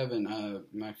 6 or 7.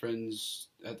 My friends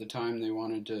at the time, they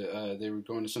wanted to. They were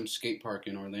going to some skate park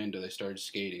in Orlando. They started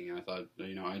skating, and I thought,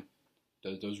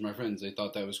 those were my friends. They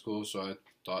thought that was cool, so I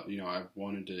thought, I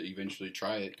wanted to eventually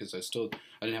try it because I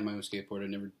didn't have my own skateboard. I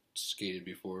never skated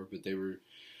before, but they were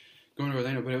going to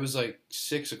Orlando. But it was like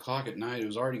 6 o'clock at night. It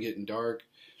was already getting dark,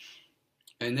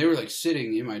 and they were like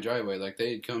sitting in my driveway, like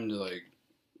they had come to like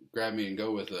grab me and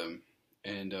go with them.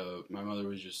 And my mother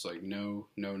was just like, no.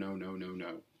 And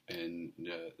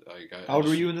how old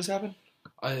were you when this happened?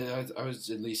 I was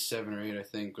at least 7 or 8, I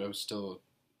think. I was still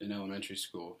in elementary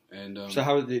school. And so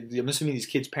how I'm assuming these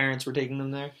kids' parents were taking them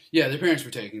there? Yeah, their parents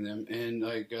were taking them, and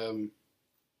like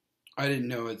I didn't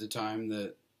know at the time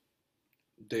that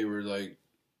they were like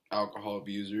alcohol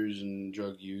abusers and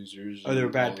drug users. Oh, they were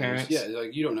and bad all those- parents? Yeah,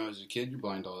 like you don't know as a kid, you're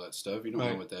blind to all that stuff. You don't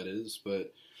Right. know what that is,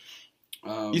 but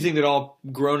You think that all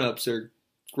grown-ups are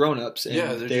grown-ups and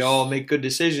Yeah, they they're all just- make good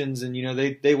decisions, and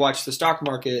they watch the stock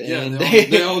market, yeah, and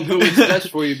they all know what's best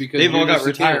for you because they've all you're got just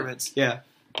a kid. retirements. Yeah.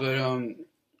 But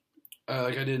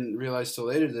like I didn't realize till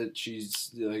later that she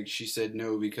said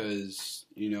no because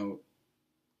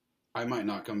I might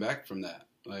not come back from that.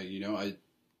 Like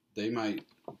they might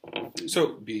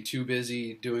be too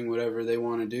busy doing whatever they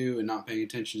want to do and not paying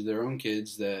attention to their own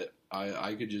kids that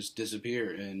I could just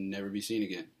disappear and never be seen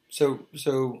again. So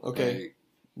okay. Like,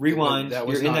 Rewind. That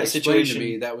was You're in not that explained situation. to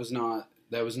me. That was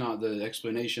not the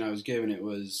explanation I was given. It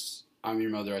was, I'm your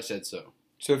mother. I said so.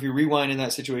 So if you rewind in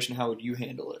that situation, how would you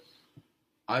handle it?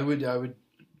 I would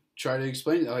try to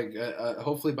explain it. Like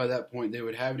hopefully by that point they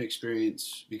would have an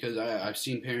experience because I've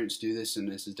seen parents do this,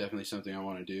 and this is definitely something I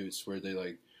want to do. It's where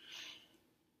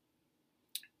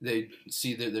they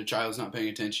see that their child's not paying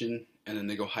attention, and then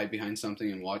they go hide behind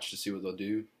something and watch to see what they'll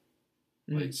do.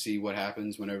 Like see what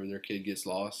happens whenever their kid gets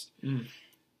lost. And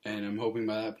I'm hoping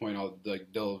by that point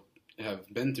they'll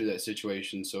have been through that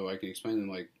situation, so I can explain to them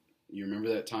like, you remember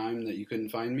that time that you couldn't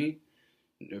find me?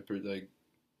 Like,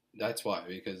 that's why,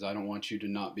 because I don't want you to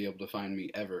not be able to find me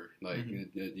ever. Like,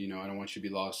 I don't want you to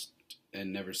be lost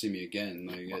and never see me again.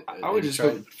 Like, I would just try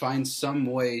to find some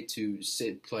way to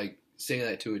say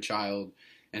that to a child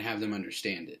and have them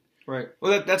understand it. Right.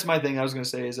 Well, that's my thing. I was going to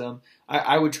say is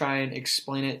I would try and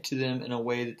explain it to them in a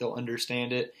way that they'll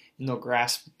understand it and they'll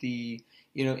grasp the,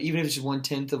 even if it's just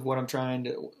 1/10 of what I'm trying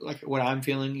to, like what I'm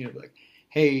feeling, like,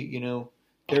 hey,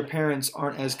 their parents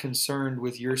aren't as concerned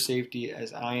with your safety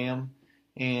as I am.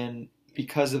 And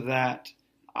because of that,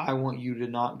 I want you to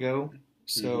not go.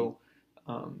 So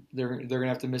they're going to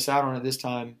have to miss out on it this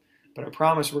time. But I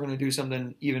promise we're going to do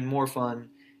something even more fun.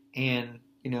 And,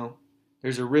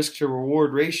 there's a risk to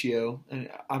reward ratio. And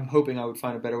I'm hoping I would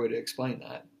find a better way to explain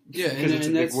that. Yeah, Because it's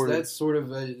a big word. that's sort of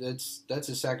that's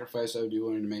a sacrifice I would be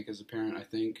willing to make as a parent. I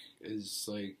think is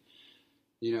like,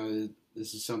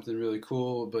 this is something really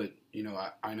cool, but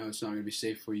I know it's not going to be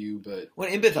safe for you. But Well,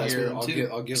 empathize with here, them, I'll too.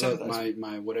 give up Sympathize.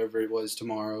 my whatever it was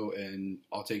tomorrow, and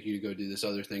I'll take you to go do this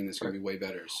other thing that's going to be way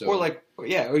better. So Or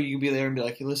you can be there and be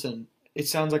like, hey, listen, it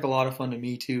sounds like a lot of fun to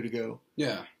me too to go.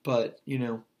 yeah, But,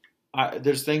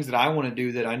 there's things that I want to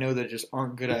do that I know that just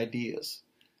aren't good ideas.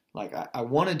 Like, I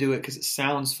want to do it because it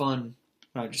sounds fun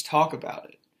when I just talk about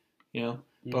it,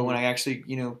 But when I actually,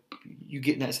 you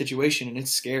get in that situation and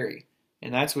it's scary.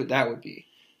 And that's what that would be.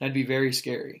 That'd be very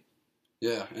scary.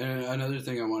 Yeah, and another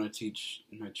thing I want to teach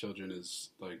my children is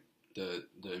like the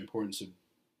importance of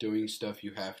doing stuff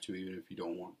you have to, even if you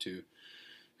don't want to,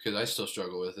 because I still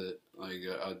struggle with it. Like,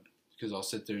 because I'll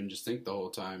sit there and just think the whole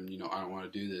time, I don't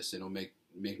want to do this. It'll make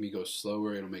me go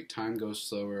slower. It'll make time go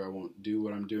slower. I won't do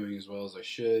what I'm doing as well as I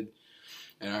should.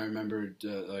 And I remembered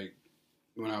like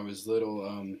when I was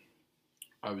little,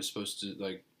 I was supposed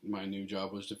to my new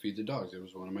job was to feed the dogs. It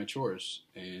was one of my chores,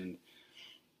 and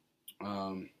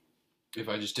if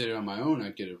I just did it on my own,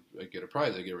 I'd get a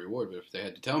prize, I'd get a reward. But if they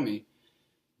had to tell me,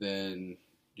 then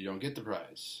you don't get the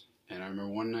prize. And I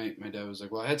remember one night my dad was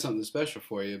like, well, I had something special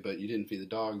for you, but you didn't feed the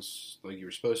dogs like you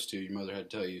were supposed to. Your mother had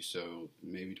to tell you, so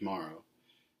maybe tomorrow.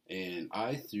 And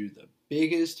I threw the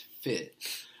biggest fit,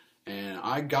 and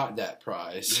I got that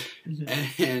prize.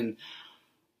 And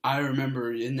I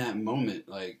remember in that moment,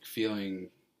 feeling,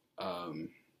 I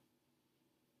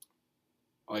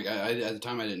at the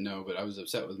time I didn't know, but I was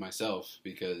upset with myself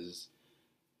because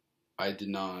I did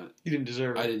not. You didn't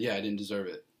deserve it. I didn't deserve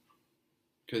it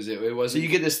because it So wasn't. you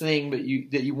get this thing, but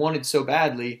that you wanted so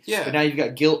badly. Yeah. But now you've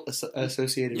got guilt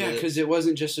associated Yeah, with it. because it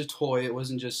wasn't just a toy. It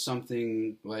wasn't just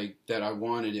something that I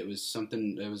wanted. It was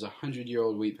something. It was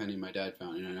 100-year-old wheat penny my dad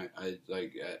found, and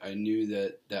I knew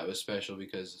that was special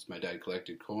because my dad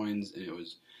collected coins, and it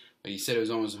was he said it was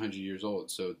almost 100 years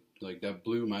old. So that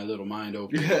blew my little mind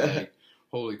open. Yeah.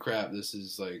 Holy crap! This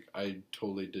is I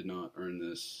totally did not earn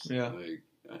this. Yeah.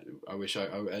 I wish I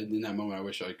in that moment I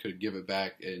wish I could give it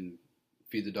back and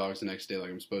feed the dogs the next day like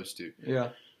I'm supposed to. Yeah.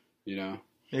 Yeah,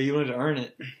 you wanted to earn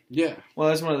it. Yeah. Well,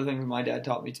 that's one of the things my dad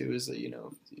taught me too. Is that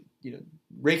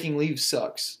raking leaves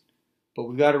sucks, but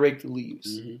we've got to rake the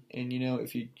leaves. Mm-hmm. And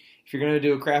if you're gonna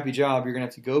do a crappy job, you're gonna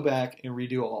have to go back and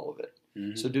redo all of it.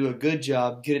 Mm-hmm. So do a good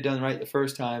job, get it done right the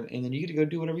first time, and then you get to go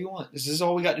do whatever you want. This is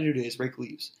all we got to do today is rake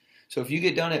leaves. So if you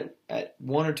get done at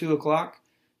 1 or 2 o'clock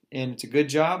and it's a good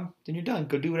job, then you're done.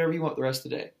 Go do whatever you want the rest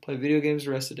of the day. Play video games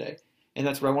the rest of the day. And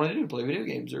that's what I wanted to do, play video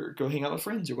games or go hang out with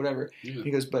friends or whatever. Yeah.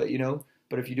 He goes, but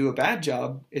if you do a bad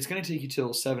job, it's going to take you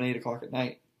till 7, 8 o'clock at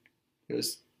night. He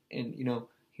goes,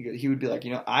 He would be like,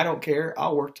 I don't care.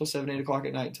 I'll work till 7, 8 o'clock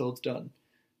at night until it's done.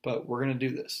 But we're going to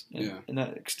do this. And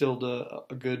that instilled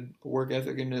a good work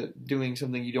ethic into doing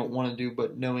something you don't want to do,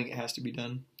 but knowing it has to be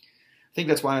done. I think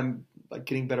that's why I'm like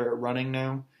getting better at running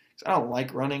now. 'Cause I don't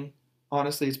like running.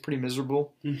 Honestly, it's pretty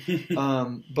miserable.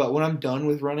 But when I'm done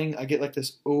with running, I get like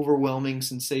this overwhelming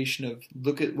sensation of,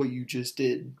 look at what you just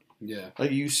did. Yeah.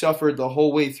 Like you suffered the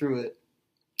whole way through it.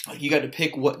 Like you got to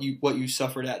pick what you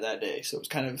suffered at that day. So it's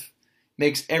kind of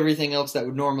makes everything else that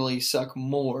would normally suck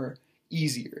more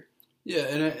easier. Yeah,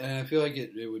 and I feel like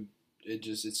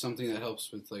it's something that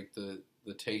helps with like the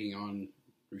taking on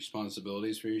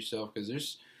responsibilities for yourself, because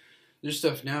there's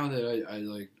stuff now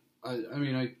that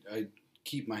I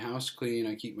keep my house clean,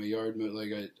 I keep my yard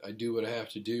like I do what I have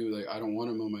to do. Like I don't want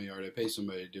to mow my yard, I pay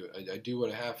somebody to do it. I do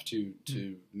what I have to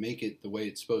make it the way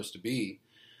it's supposed to be.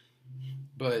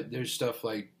 But there's stuff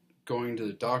like going to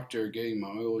the doctor, getting my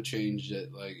oil changed,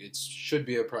 that like it should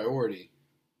be a priority,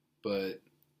 but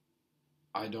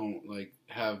I don't like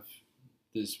have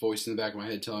this voice in the back of my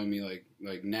head telling me like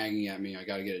nagging at me, I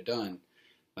got to get it done.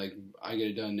 Like I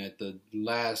get it done at the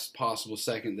last possible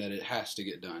second that it has to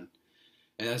get done.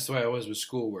 And that's the way I was with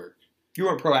schoolwork. You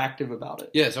weren't proactive about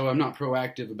it. Yeah, so I'm not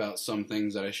proactive about some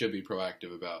things that I should be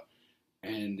proactive about.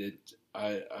 And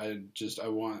I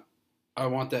want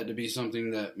that to be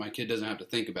something that my kid doesn't have to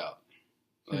think about.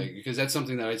 Like because that's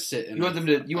something that I sit and you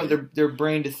want their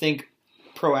brain to think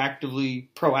proactively.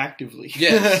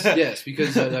 Yes,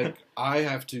 because like I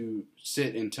have to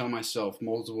sit and tell myself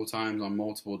multiple times on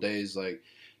multiple days, like,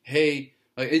 hey,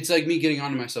 like it's like me getting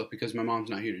onto myself because my mom's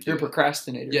not here to do it. You're a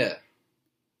procrastinator. Yeah.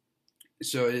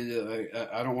 So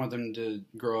I don't want them to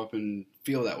grow up and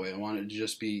feel that way. I want it to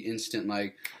just be instant,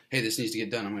 like, hey, this needs to get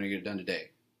done. I'm going to get it done today.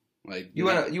 Like you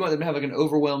want them to have like an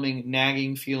overwhelming,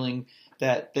 nagging feeling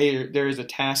that there is a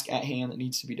task at hand that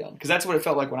needs to be done. Because that's what it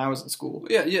felt like when I was in school.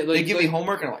 Yeah. Like, they give me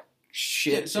homework and I'm like,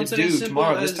 shit, something it's due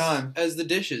tomorrow as, this time. As the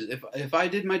dishes. If I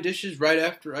did my dishes right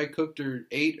after I cooked or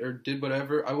ate or did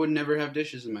whatever, I would never have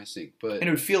dishes in my sink. And it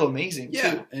would feel amazing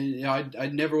too. And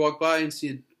I'd never walk by and see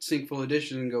a sink full of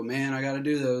dishes and go, man, I got to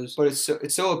do those. But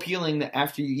it's so appealing that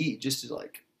after you eat, just to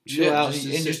like chill out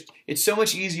it's so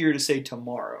much easier to say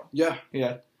tomorrow. Yeah.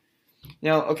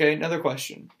 Now, okay, another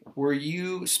question. Were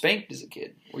you spanked as a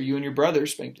kid? Were you and your brother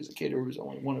spanked as a kid, or was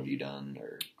only one of you done?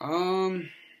 Or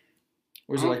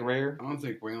was it like rare? I don't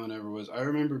think Waylon ever was. I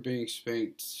remember being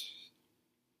spanked.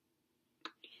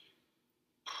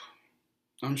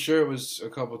 I'm sure it was a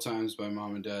couple times by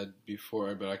mom and dad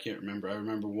before, but I can't remember. I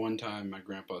remember one time my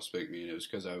grandpa spanked me, and it was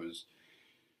because I was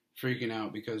freaking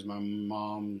out because my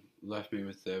mom left me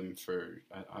with them for,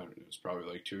 I don't know, it was probably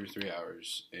like 2 or 3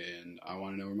 hours, and I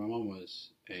wanted to know where my mom was,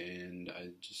 and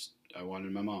I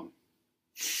wanted my mom.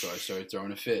 So I started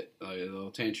throwing a fit, like a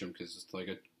little tantrum, because it's like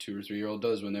a 2 or 3 year old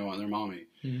does when they want their mommy.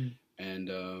 Mm-hmm.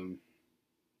 And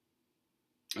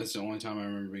that's the only time I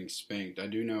remember being spanked. I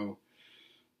do know,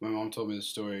 my mom told me the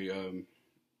story,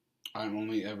 I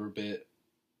only ever bit,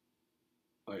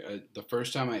 the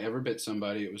first time I ever bit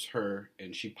somebody, it was her,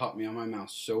 and she popped me on my mouth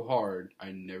so hard,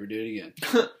 I never did it again.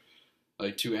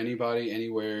 Like, to anybody,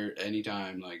 anywhere,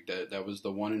 anytime, like, that was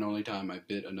the one and only time I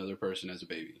bit another person as a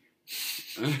baby.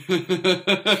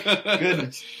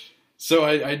 Goodness. So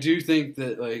I do think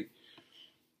that, like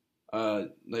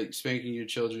spanking your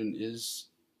children is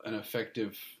an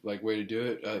effective, like, way to do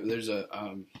it. There's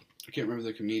I can't remember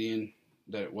the comedian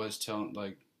that it was telling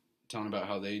about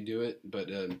how they do it, but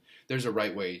there's a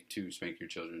right way to spank your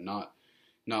children, not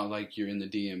like you're in the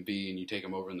DMV and you take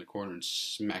them over in the corner and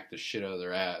smack the shit out of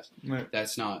their ass. Right.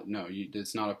 That's not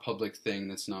it's not a public thing.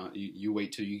 That's not you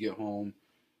wait till you get home,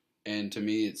 and to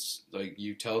me it's like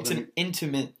you tell them. It's an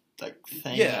intimate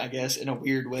thing, yeah. I guess, in a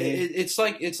weird way. It's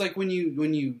like when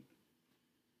you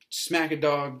smack a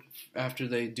dog after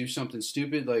they do something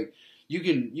stupid. Like you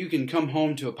can come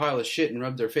home to a pile of shit and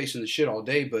rub their face in the shit all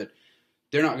day, but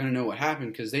they're not going to know what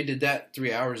happened because they did that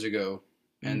 3 hours ago,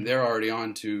 and they're already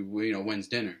on to when's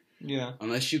dinner. Yeah.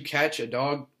 Unless you catch a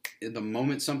dog the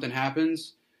moment something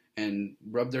happens and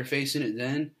rub their face in it,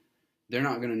 then they're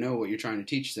not going to know what you're trying to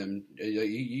teach them.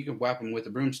 You can whap them with a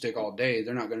broomstick all day.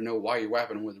 They're not going to know why you're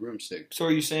whapping them with a broomstick. So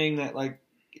are you saying that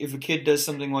if a kid does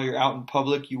something while you're out in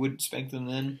public, you wouldn't spank them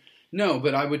then? No,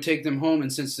 but I would take them home,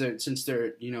 and since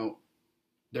they're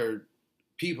they're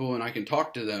people and I can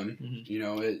talk to them,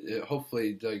 it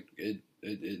hopefully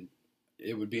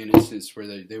it would be an instance where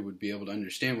they would be able to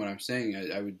understand what I'm saying.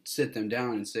 I would sit them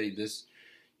down and say, this,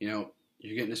 you're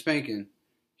getting a spanking,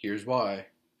 here's why,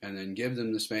 and then give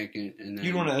them the spanking, and then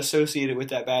You'd want to associate it with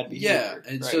that bad behavior. yeah,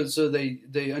 and right? so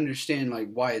they understand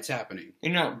like why it's happening.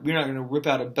 You're not going to rip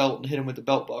out a belt and hit him with a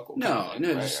belt buckle. No,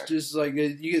 no, Right. just like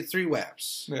you get 3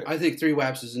 whaps. Right. I think 3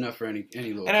 whaps is enough for any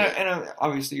little kid. And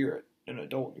obviously you're an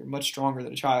adult. You're much stronger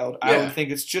than a child. I Yeah. would think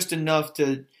it's just enough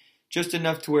to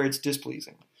where it's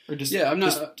displeasing. Or just Yeah, I'm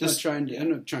not trying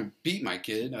to beat my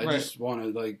kid. I Right. just want to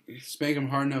like spank him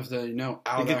hard enough that ow,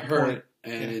 To get that the point. hurt,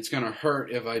 and Yeah. it's gonna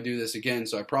hurt if I do this again.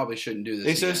 So I probably shouldn't do this.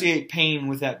 They again. associate pain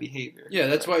with that behavior. Yeah,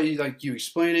 that's why you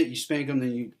explain it, you spank them,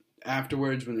 then you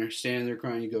afterwards when they're standing there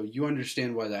crying, you go, you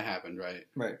understand why that happened, right?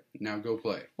 Right. Now go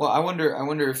play. Well, I wonder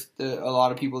if a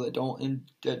lot of people that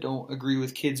don't agree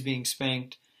with kids being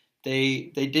spanked,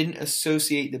 they didn't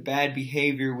associate the bad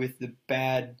behavior with the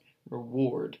bad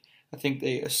reward. I think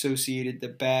they associated the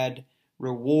bad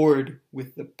reward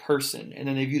with the person, and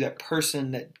then they view that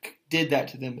person that did that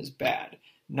to them as bad,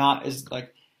 not as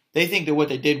like they think that what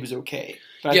they did was okay.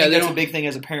 But I think that's a big thing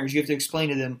as a parent. You have to explain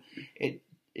to them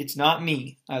it's not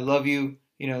me. I love you.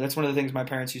 That's one of the things my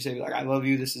parents used to say. Like, I love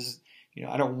you. This is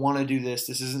I don't want to do this.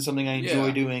 This isn't something I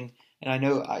enjoy doing, and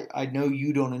I know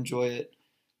you don't enjoy it,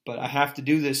 but I have to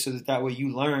do this so that way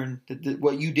you learn that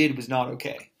what you did was not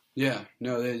okay. Yeah,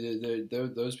 no,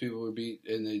 those people were beat,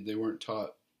 and they weren't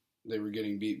taught they were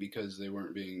getting beat because they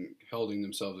weren't holding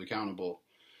themselves accountable.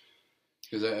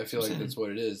 Because I feel like that's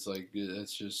what it is. Like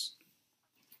it's just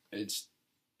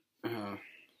Well,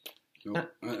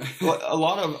 a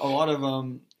lot of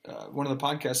one of the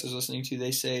podcasts I was listening to,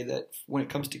 they say that when it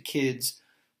comes to kids,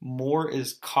 more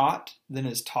is caught than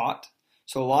is taught.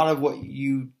 So a lot of what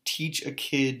you teach a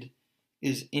kid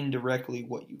is indirectly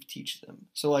what you teach them.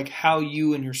 So like how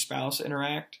you and your spouse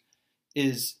interact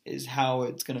is how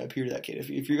it's going to appear to that kid.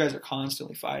 If you guys are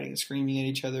constantly fighting and screaming at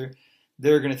each other,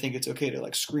 they're going to think it's okay to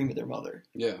like scream at their mother.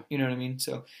 Yeah. You know what I mean?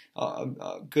 So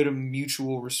good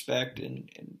mutual respect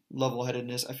and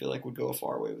level-headedness, I feel like would go a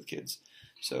far way with kids.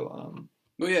 So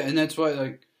well, yeah, and that's why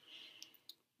like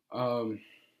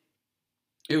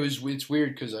it's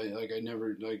weird because I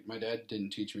never like my dad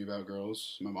didn't teach me about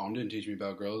girls. My mom didn't teach me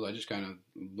about girls. I just kind of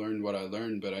learned what I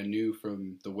learned, but I knew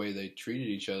from the way they treated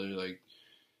each other. Like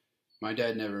my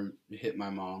dad never hit my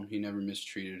mom. He never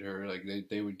mistreated her. Like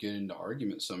they would get into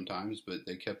arguments sometimes, but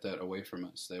they kept that away from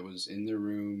us. That was in their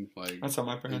room. Like that's how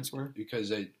my parents were,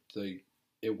 because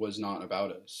it was not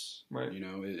about us. Right.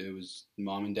 It was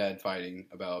mom and dad fighting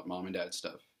about mom and dad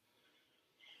stuff.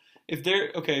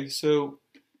 So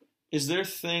is there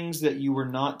things that you were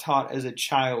not taught as a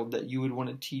child that you would want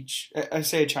to teach? I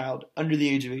say a child under the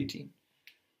age of 18,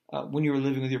 when you were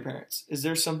living with your parents. Is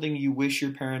there something you wish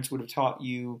your parents would have taught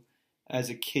you as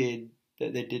a kid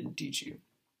that they didn't teach you?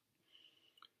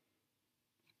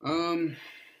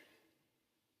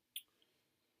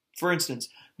 For instance,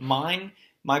 my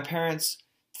parents'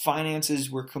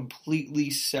 finances were completely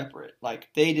separate. Like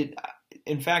they did.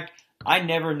 In fact, I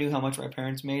never knew how much my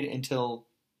parents made until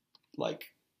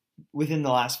like within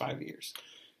the last 5 years.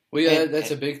 Well, yeah,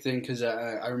 that's a big thing because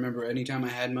I remember anytime I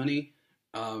had money,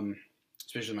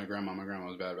 especially my grandma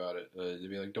was bad about it. They'd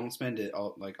be like, "Don't spend it.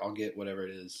 I'll get whatever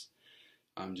it is.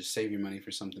 Just save your money for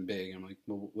something big." And I'm like,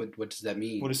 "Well, what does that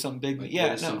mean? What is something big?" Like, yeah,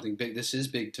 what is something big? This is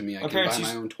big to me. I can buy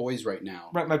my own toys right now.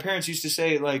 Right. My parents used to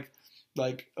say like,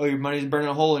 "Oh, your money's burning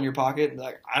a hole in your pocket."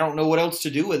 Like, I don't know what else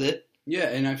to do with it. Yeah,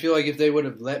 and I feel like if they would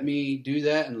have let me do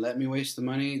that and let me waste the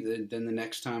money, then the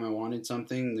next time I wanted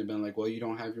something, they'd been like, "Well, you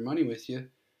don't have your money with you."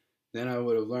 Then I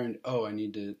would have learned, oh, I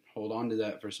need to hold on to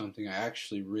that for something I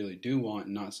actually really do want,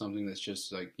 and not something that's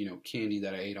just like candy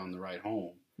that I ate on the ride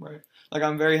home. Right. Like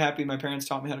I'm very happy my parents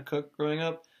taught me how to cook growing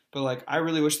up, but like I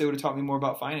really wish they would have taught me more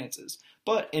about finances.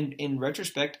 But in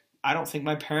retrospect, I don't think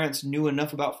my parents knew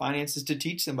enough about finances to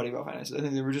teach somebody about finances. I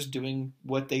think they were just doing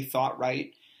what they thought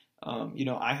right.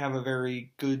 I have a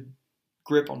very good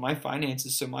grip on my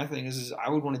finances, so my thing is I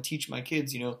would want to teach my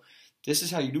kids, this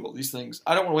is how you do all these things.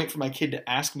 I don't want to wait for my kid to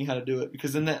ask me how to do it,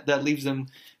 because then that leaves them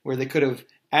where they could have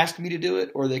asked me to do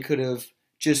it, or they could have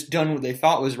just done what they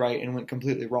thought was right and went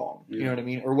completely wrong. You know what I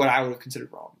mean? Or what I would have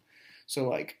considered wrong. So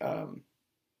like,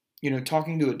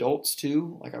 talking to adults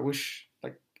too, like I wish,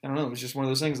 like, I don't know, it was just one of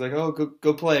those things like, oh,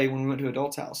 go play when we went to an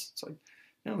adult's house. It's like,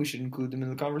 no, we should include them in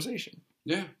the conversation.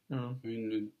 Yeah. I don't know. I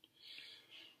mean,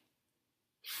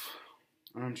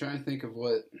 I'm trying to think of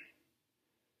what.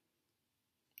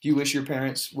 Do you wish your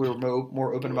parents were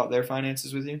more open about their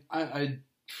finances with you? I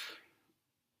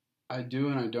do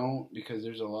and I don't, because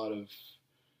there's a lot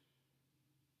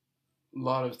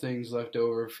of things left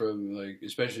over from, like,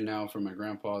 especially now from my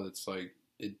grandpa, that's like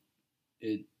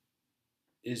it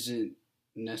isn't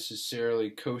necessarily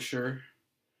kosher.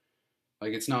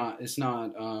 Like it's not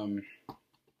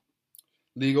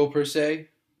legal per se,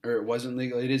 or it wasn't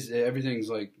legal. It is. Everything's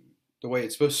like the way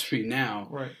it's supposed to be now.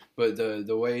 Right. But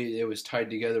the way it was tied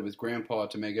together with Grandpa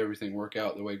to make everything work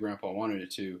out the way Grandpa wanted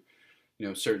it to. You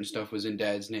know, certain stuff was in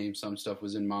Dad's name, some stuff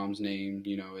was in Mom's name.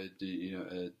 You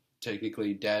know,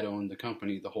 technically Dad owned the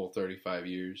company the whole 35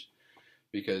 years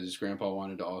because Grandpa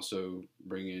wanted to also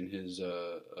bring in his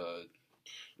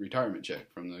retirement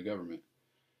check from the government.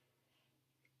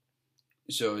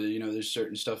 So, you know, there's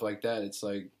certain stuff like that. It's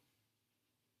like,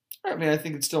 I mean, I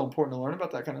think it's still important to learn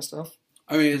about that kind of stuff.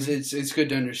 I mean, it's good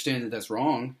to understand that that's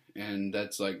wrong, and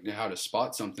that's like how to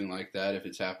spot something like that if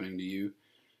it's happening to you.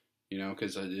 You know,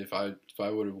 because if I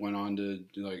would have went on to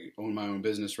like own my own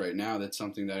business right now, that's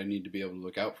something that I need to be able to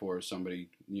look out for. If somebody,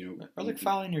 you know, Or like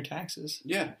filing your taxes.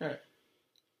 yeah. Right.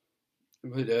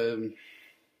 But I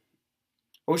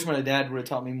wish my dad would have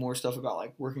taught me more stuff about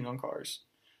like working on cars.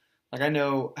 Like I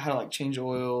know how to like change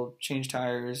oil, change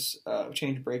tires,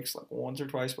 change brakes like once or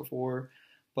twice before,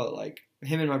 but like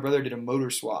him and my brother did a motor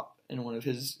swap in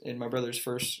my brother's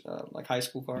first like high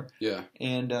school car, yeah,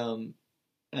 and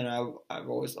I've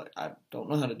always like I don't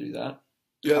know how to do that.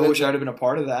 yeah. I wish I'd have been a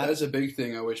part of that. That's a big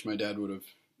thing. I wish my dad would have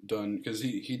done because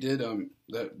he did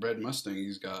that red Mustang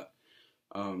he's got.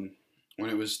 When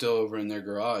it was still over in their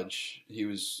garage, he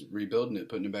was rebuilding it,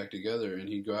 putting it back together, and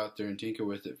he'd go out there and tinker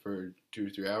with it for 2 or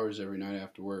 3 hours every night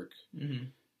after work. Mm-hmm.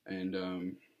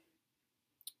 And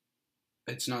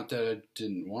it's not that I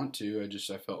didn't want to.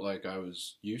 I felt like I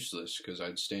was useless because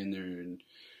I'd stand there and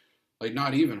like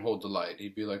not even hold the light.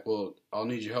 He'd be like, "Well, I'll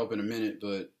need your help in a minute,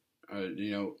 but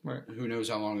you know, Right. Who knows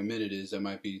how long a minute is? That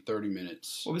might be 30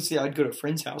 minutes." Well, but see, I'd go to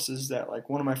friends' houses that like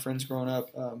one of my friends growing up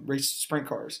raced sprint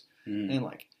cars, and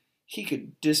like he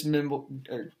could dismember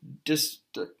or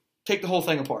take the whole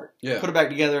thing apart, Yeah. put it back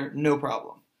together, no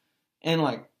problem. And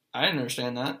like I didn't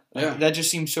understand that. Like, Yeah. that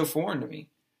just seemed so foreign to me.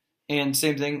 And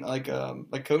same thing like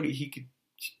Cody,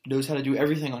 knows how to do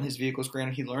everything on his vehicles.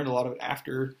 Granted, he learned a lot of it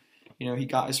after, you know, he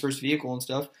got his first vehicle and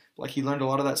stuff. Like he learned a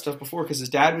lot of that stuff before because his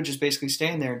dad would just basically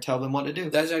stand there and tell them what to do.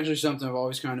 That's actually something I've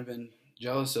always kind of been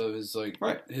jealous of. Is like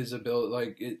Right. his ability.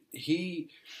 Like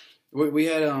we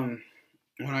had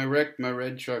when I wrecked my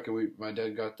red truck and my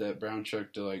dad got that brown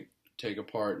truck to like take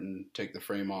apart and take the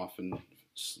frame off and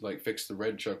like fix the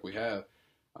red truck we have.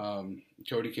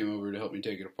 Cody came over to help me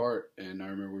take it apart, and I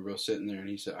remember we were both sitting there, and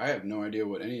he said, "I have no idea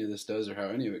what any of this does or how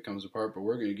any of it comes apart, but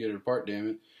we're going to get it apart, damn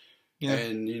it." Yeah.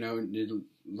 And you know,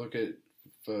 look at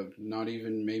not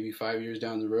even maybe 5 years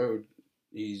down the road,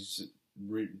 he's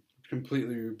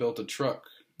completely rebuilt a truck.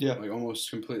 Yeah. Like almost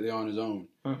completely on his own.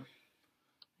 Huh.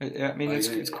 Yeah, I mean, Like,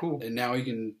 it's cool. And now he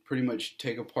can pretty much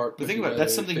take apart. But think about it,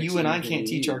 that's something you and I can't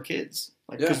teach our kids.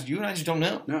 Like, because you and I just don't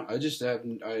know. No, I just have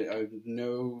I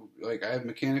know like I have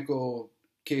mechanical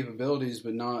capabilities,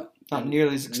 but not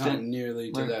nearly as extent. Not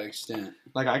nearly to that extent.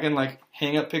 Like I can like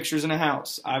hang up pictures in a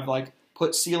house. I've like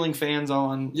put ceiling fans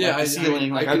on. Yeah, like, the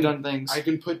ceiling. I've done things. I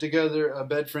can put together a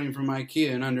bed frame from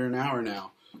IKEA in under an hour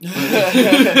now.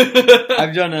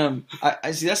 I've done.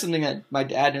 I see that's something that my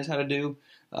dad knows how to do.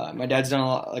 My dad's done a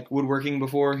lot like woodworking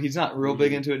before. He's not real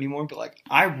big into it anymore, but like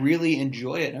I really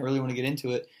enjoy it and I really want to get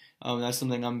into it. That's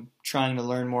something I'm trying to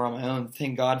learn more on my own.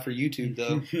 Thank God for YouTube,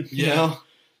 though. You know?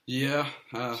 Yeah.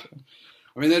 I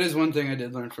mean, that is one thing I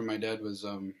did learn from my dad was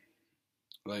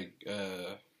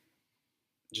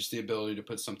just the ability to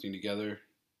put something together,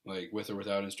 like with or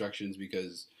without instructions,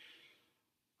 because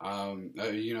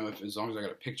you know, as long as I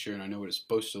got a picture and I know what it's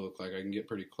supposed to look like, I can get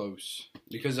pretty close.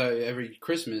 Because every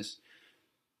Christmas,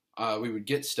 we would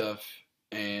get stuff,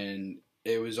 and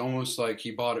it was almost like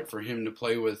he bought it for him to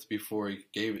play with before he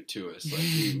gave it to us.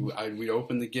 Like we'd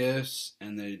open the gifts,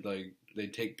 and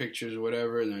they'd take pictures or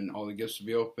whatever, and then all the gifts would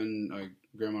be open. Like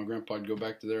Grandma and Grandpa would go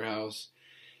back to their house,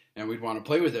 and we'd want to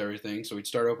play with everything. So we'd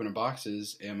start opening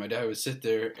boxes, and my dad would sit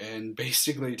there and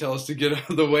basically tell us to get out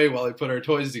of the way while he put our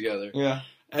toys together. Yeah.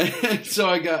 And so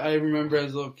I remember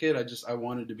as a little kid, I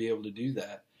wanted to be able to do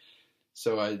that.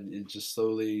 So it just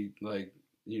slowly, like,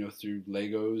 you know, through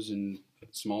Legos and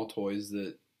small toys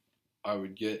that I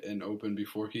would get and open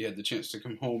before he had the chance to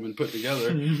come home and put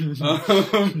together.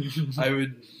 I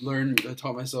would I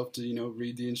taught myself to, you know,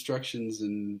 read the instructions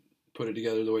and put it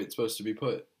together the way it's supposed to be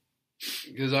put.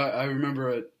 Because I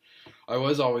remember I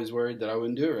was always worried that I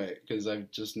wouldn't do it right, because I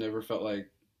just never felt like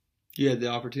you had the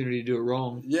opportunity to do it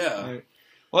wrong. Yeah. Right.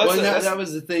 Well, that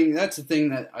was the thing. That's the thing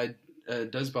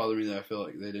that does bother me, that I feel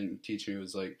like they didn't teach me,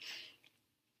 was like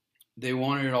they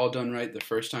wanted it all done right the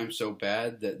first time so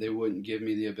bad that they wouldn't give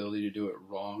me the ability to do it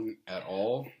wrong at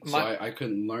all. So I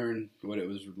couldn't learn what it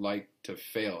was like to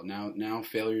fail. Now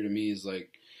failure to me is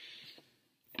like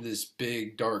this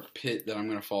big dark pit that I'm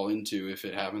going to fall into if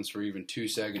it happens for even 2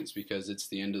 seconds because it's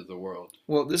the end of the world.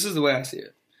 Well, this is the way I see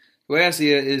it. The way I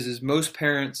see it is most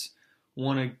parents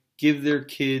want to give their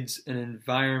kids an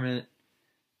environment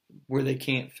where they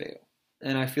can't fail.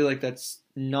 And I feel like that's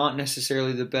not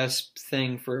necessarily the best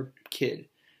thing for a kid.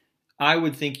 I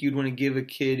would think you'd want to give a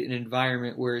kid an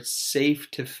environment where it's safe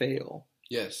to fail.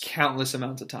 Yes. Countless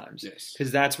amounts of times. Yes.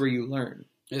 Because that's where you learn.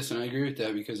 Yes, and I agree with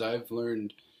that because I've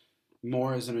learned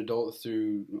more as an adult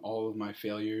through all of my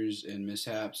failures and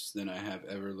mishaps than I have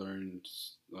ever learned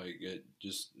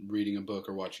just reading a book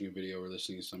or watching a video or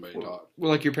listening to somebody talk. Well,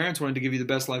 like your parents wanted to give you the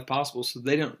best life possible, so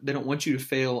they don't want you to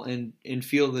fail and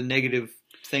feel the negative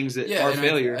things that are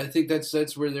failure. I think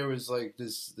that's where there was like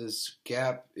this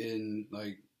gap in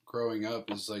like growing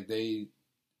up is like they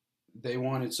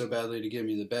wanted so badly to give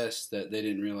me the best that they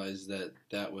didn't realize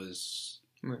that was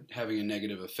having a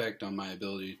negative effect on my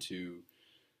ability to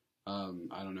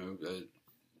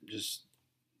just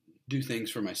do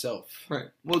things for myself. Right.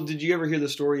 Well, did you ever hear the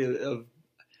story of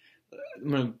I'm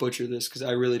going to butcher this because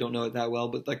I really don't know it that well,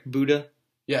 but like Buddha?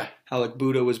 Yeah. How like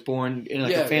Buddha was born in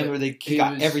like a family where he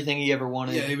got everything he ever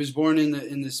wanted. Yeah, he was born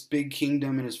in this big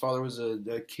kingdom, and his father was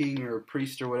a king or a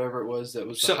priest or whatever it was that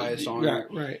was the highest honor.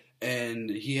 Right. And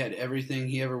he had everything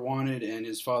he ever wanted, and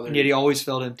his father... And yet he always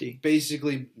felt empty.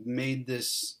 Basically made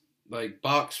this like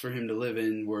box for him to live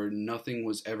in where nothing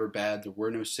was ever bad. There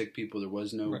were no sick people. There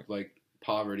was no like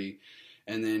poverty.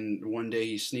 And then one day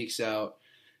he sneaks out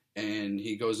and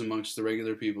he goes amongst the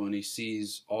regular people and he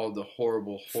sees all the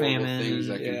horrible famine, things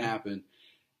that can happen.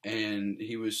 And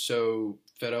he was so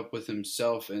fed up with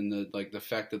himself and the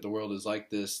fact that the world is like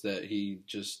this that he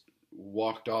just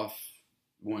walked off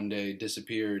one day,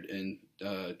 disappeared, and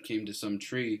came to some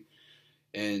tree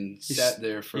and sat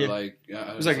there for it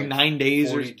was like 9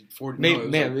 days 40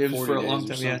 it was for a long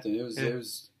time. It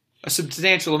was a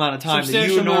substantial amount of time that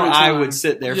you nor I would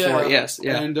sit there for. Yes,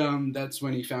 yeah. And that's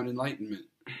when he found enlightenment.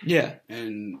 Yeah,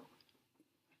 and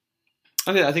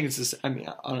I think it's this. I mean,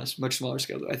 on a much smaller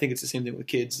scale, though, I think it's the same thing with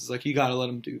kids. It's like you gotta let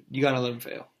them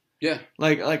fail. Yeah,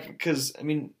 like because I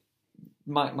mean,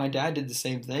 my dad did the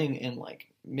same thing, and like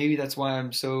maybe that's why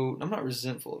I'm not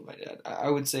resentful of my dad. I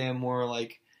would say I'm more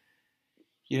like,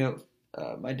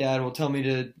 my dad will tell me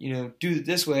to do it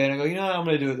this way, and I go, I'm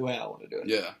going to do it the way I want to do it.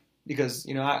 Yeah. Because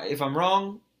if I'm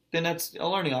wrong, then that's a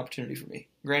learning opportunity for me.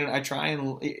 Granted, I try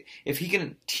and if he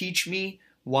can teach me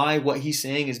why what he's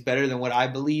saying is better than what I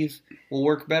believe will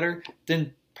work better,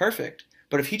 then perfect.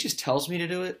 But if he just tells me to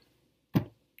do it,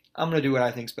 I'm going to do what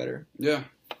I think's better. Yeah.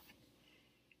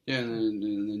 Yeah, and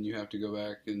then you have to go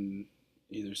back and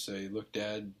either say, look,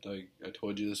 Dad, like I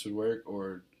told you this would work,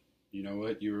 or you know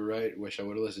what, you were right, wish I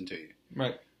would have listened to you.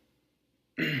 Right.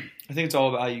 I think it's all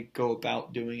about how you go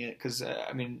about doing it, because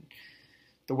I mean,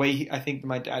 the way I think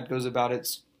my dad goes about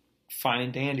it's fine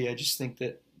and dandy. I just think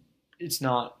that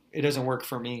it doesn't work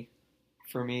for me.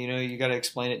 For me, you got to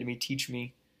explain it to me, teach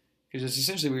me, because it's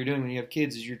essentially what you're doing when you have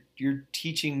kids is you're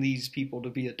teaching these people to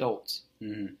be adults.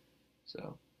 Mm-hmm.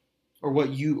 So, or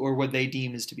what they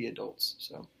deem is to be adults.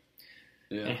 So,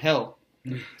 yeah. And hell,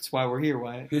 that's why we're here,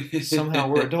 Wyatt. Somehow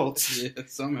we're adults. Yeah,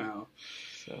 somehow.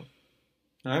 So,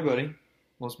 all right, buddy.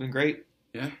 Well, it's been great.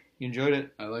 Yeah. You enjoyed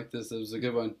it. I like this. It was a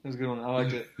good one. It was a good one. I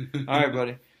liked it. All right,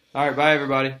 buddy. All right, bye,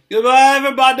 everybody. Goodbye,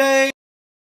 everybody.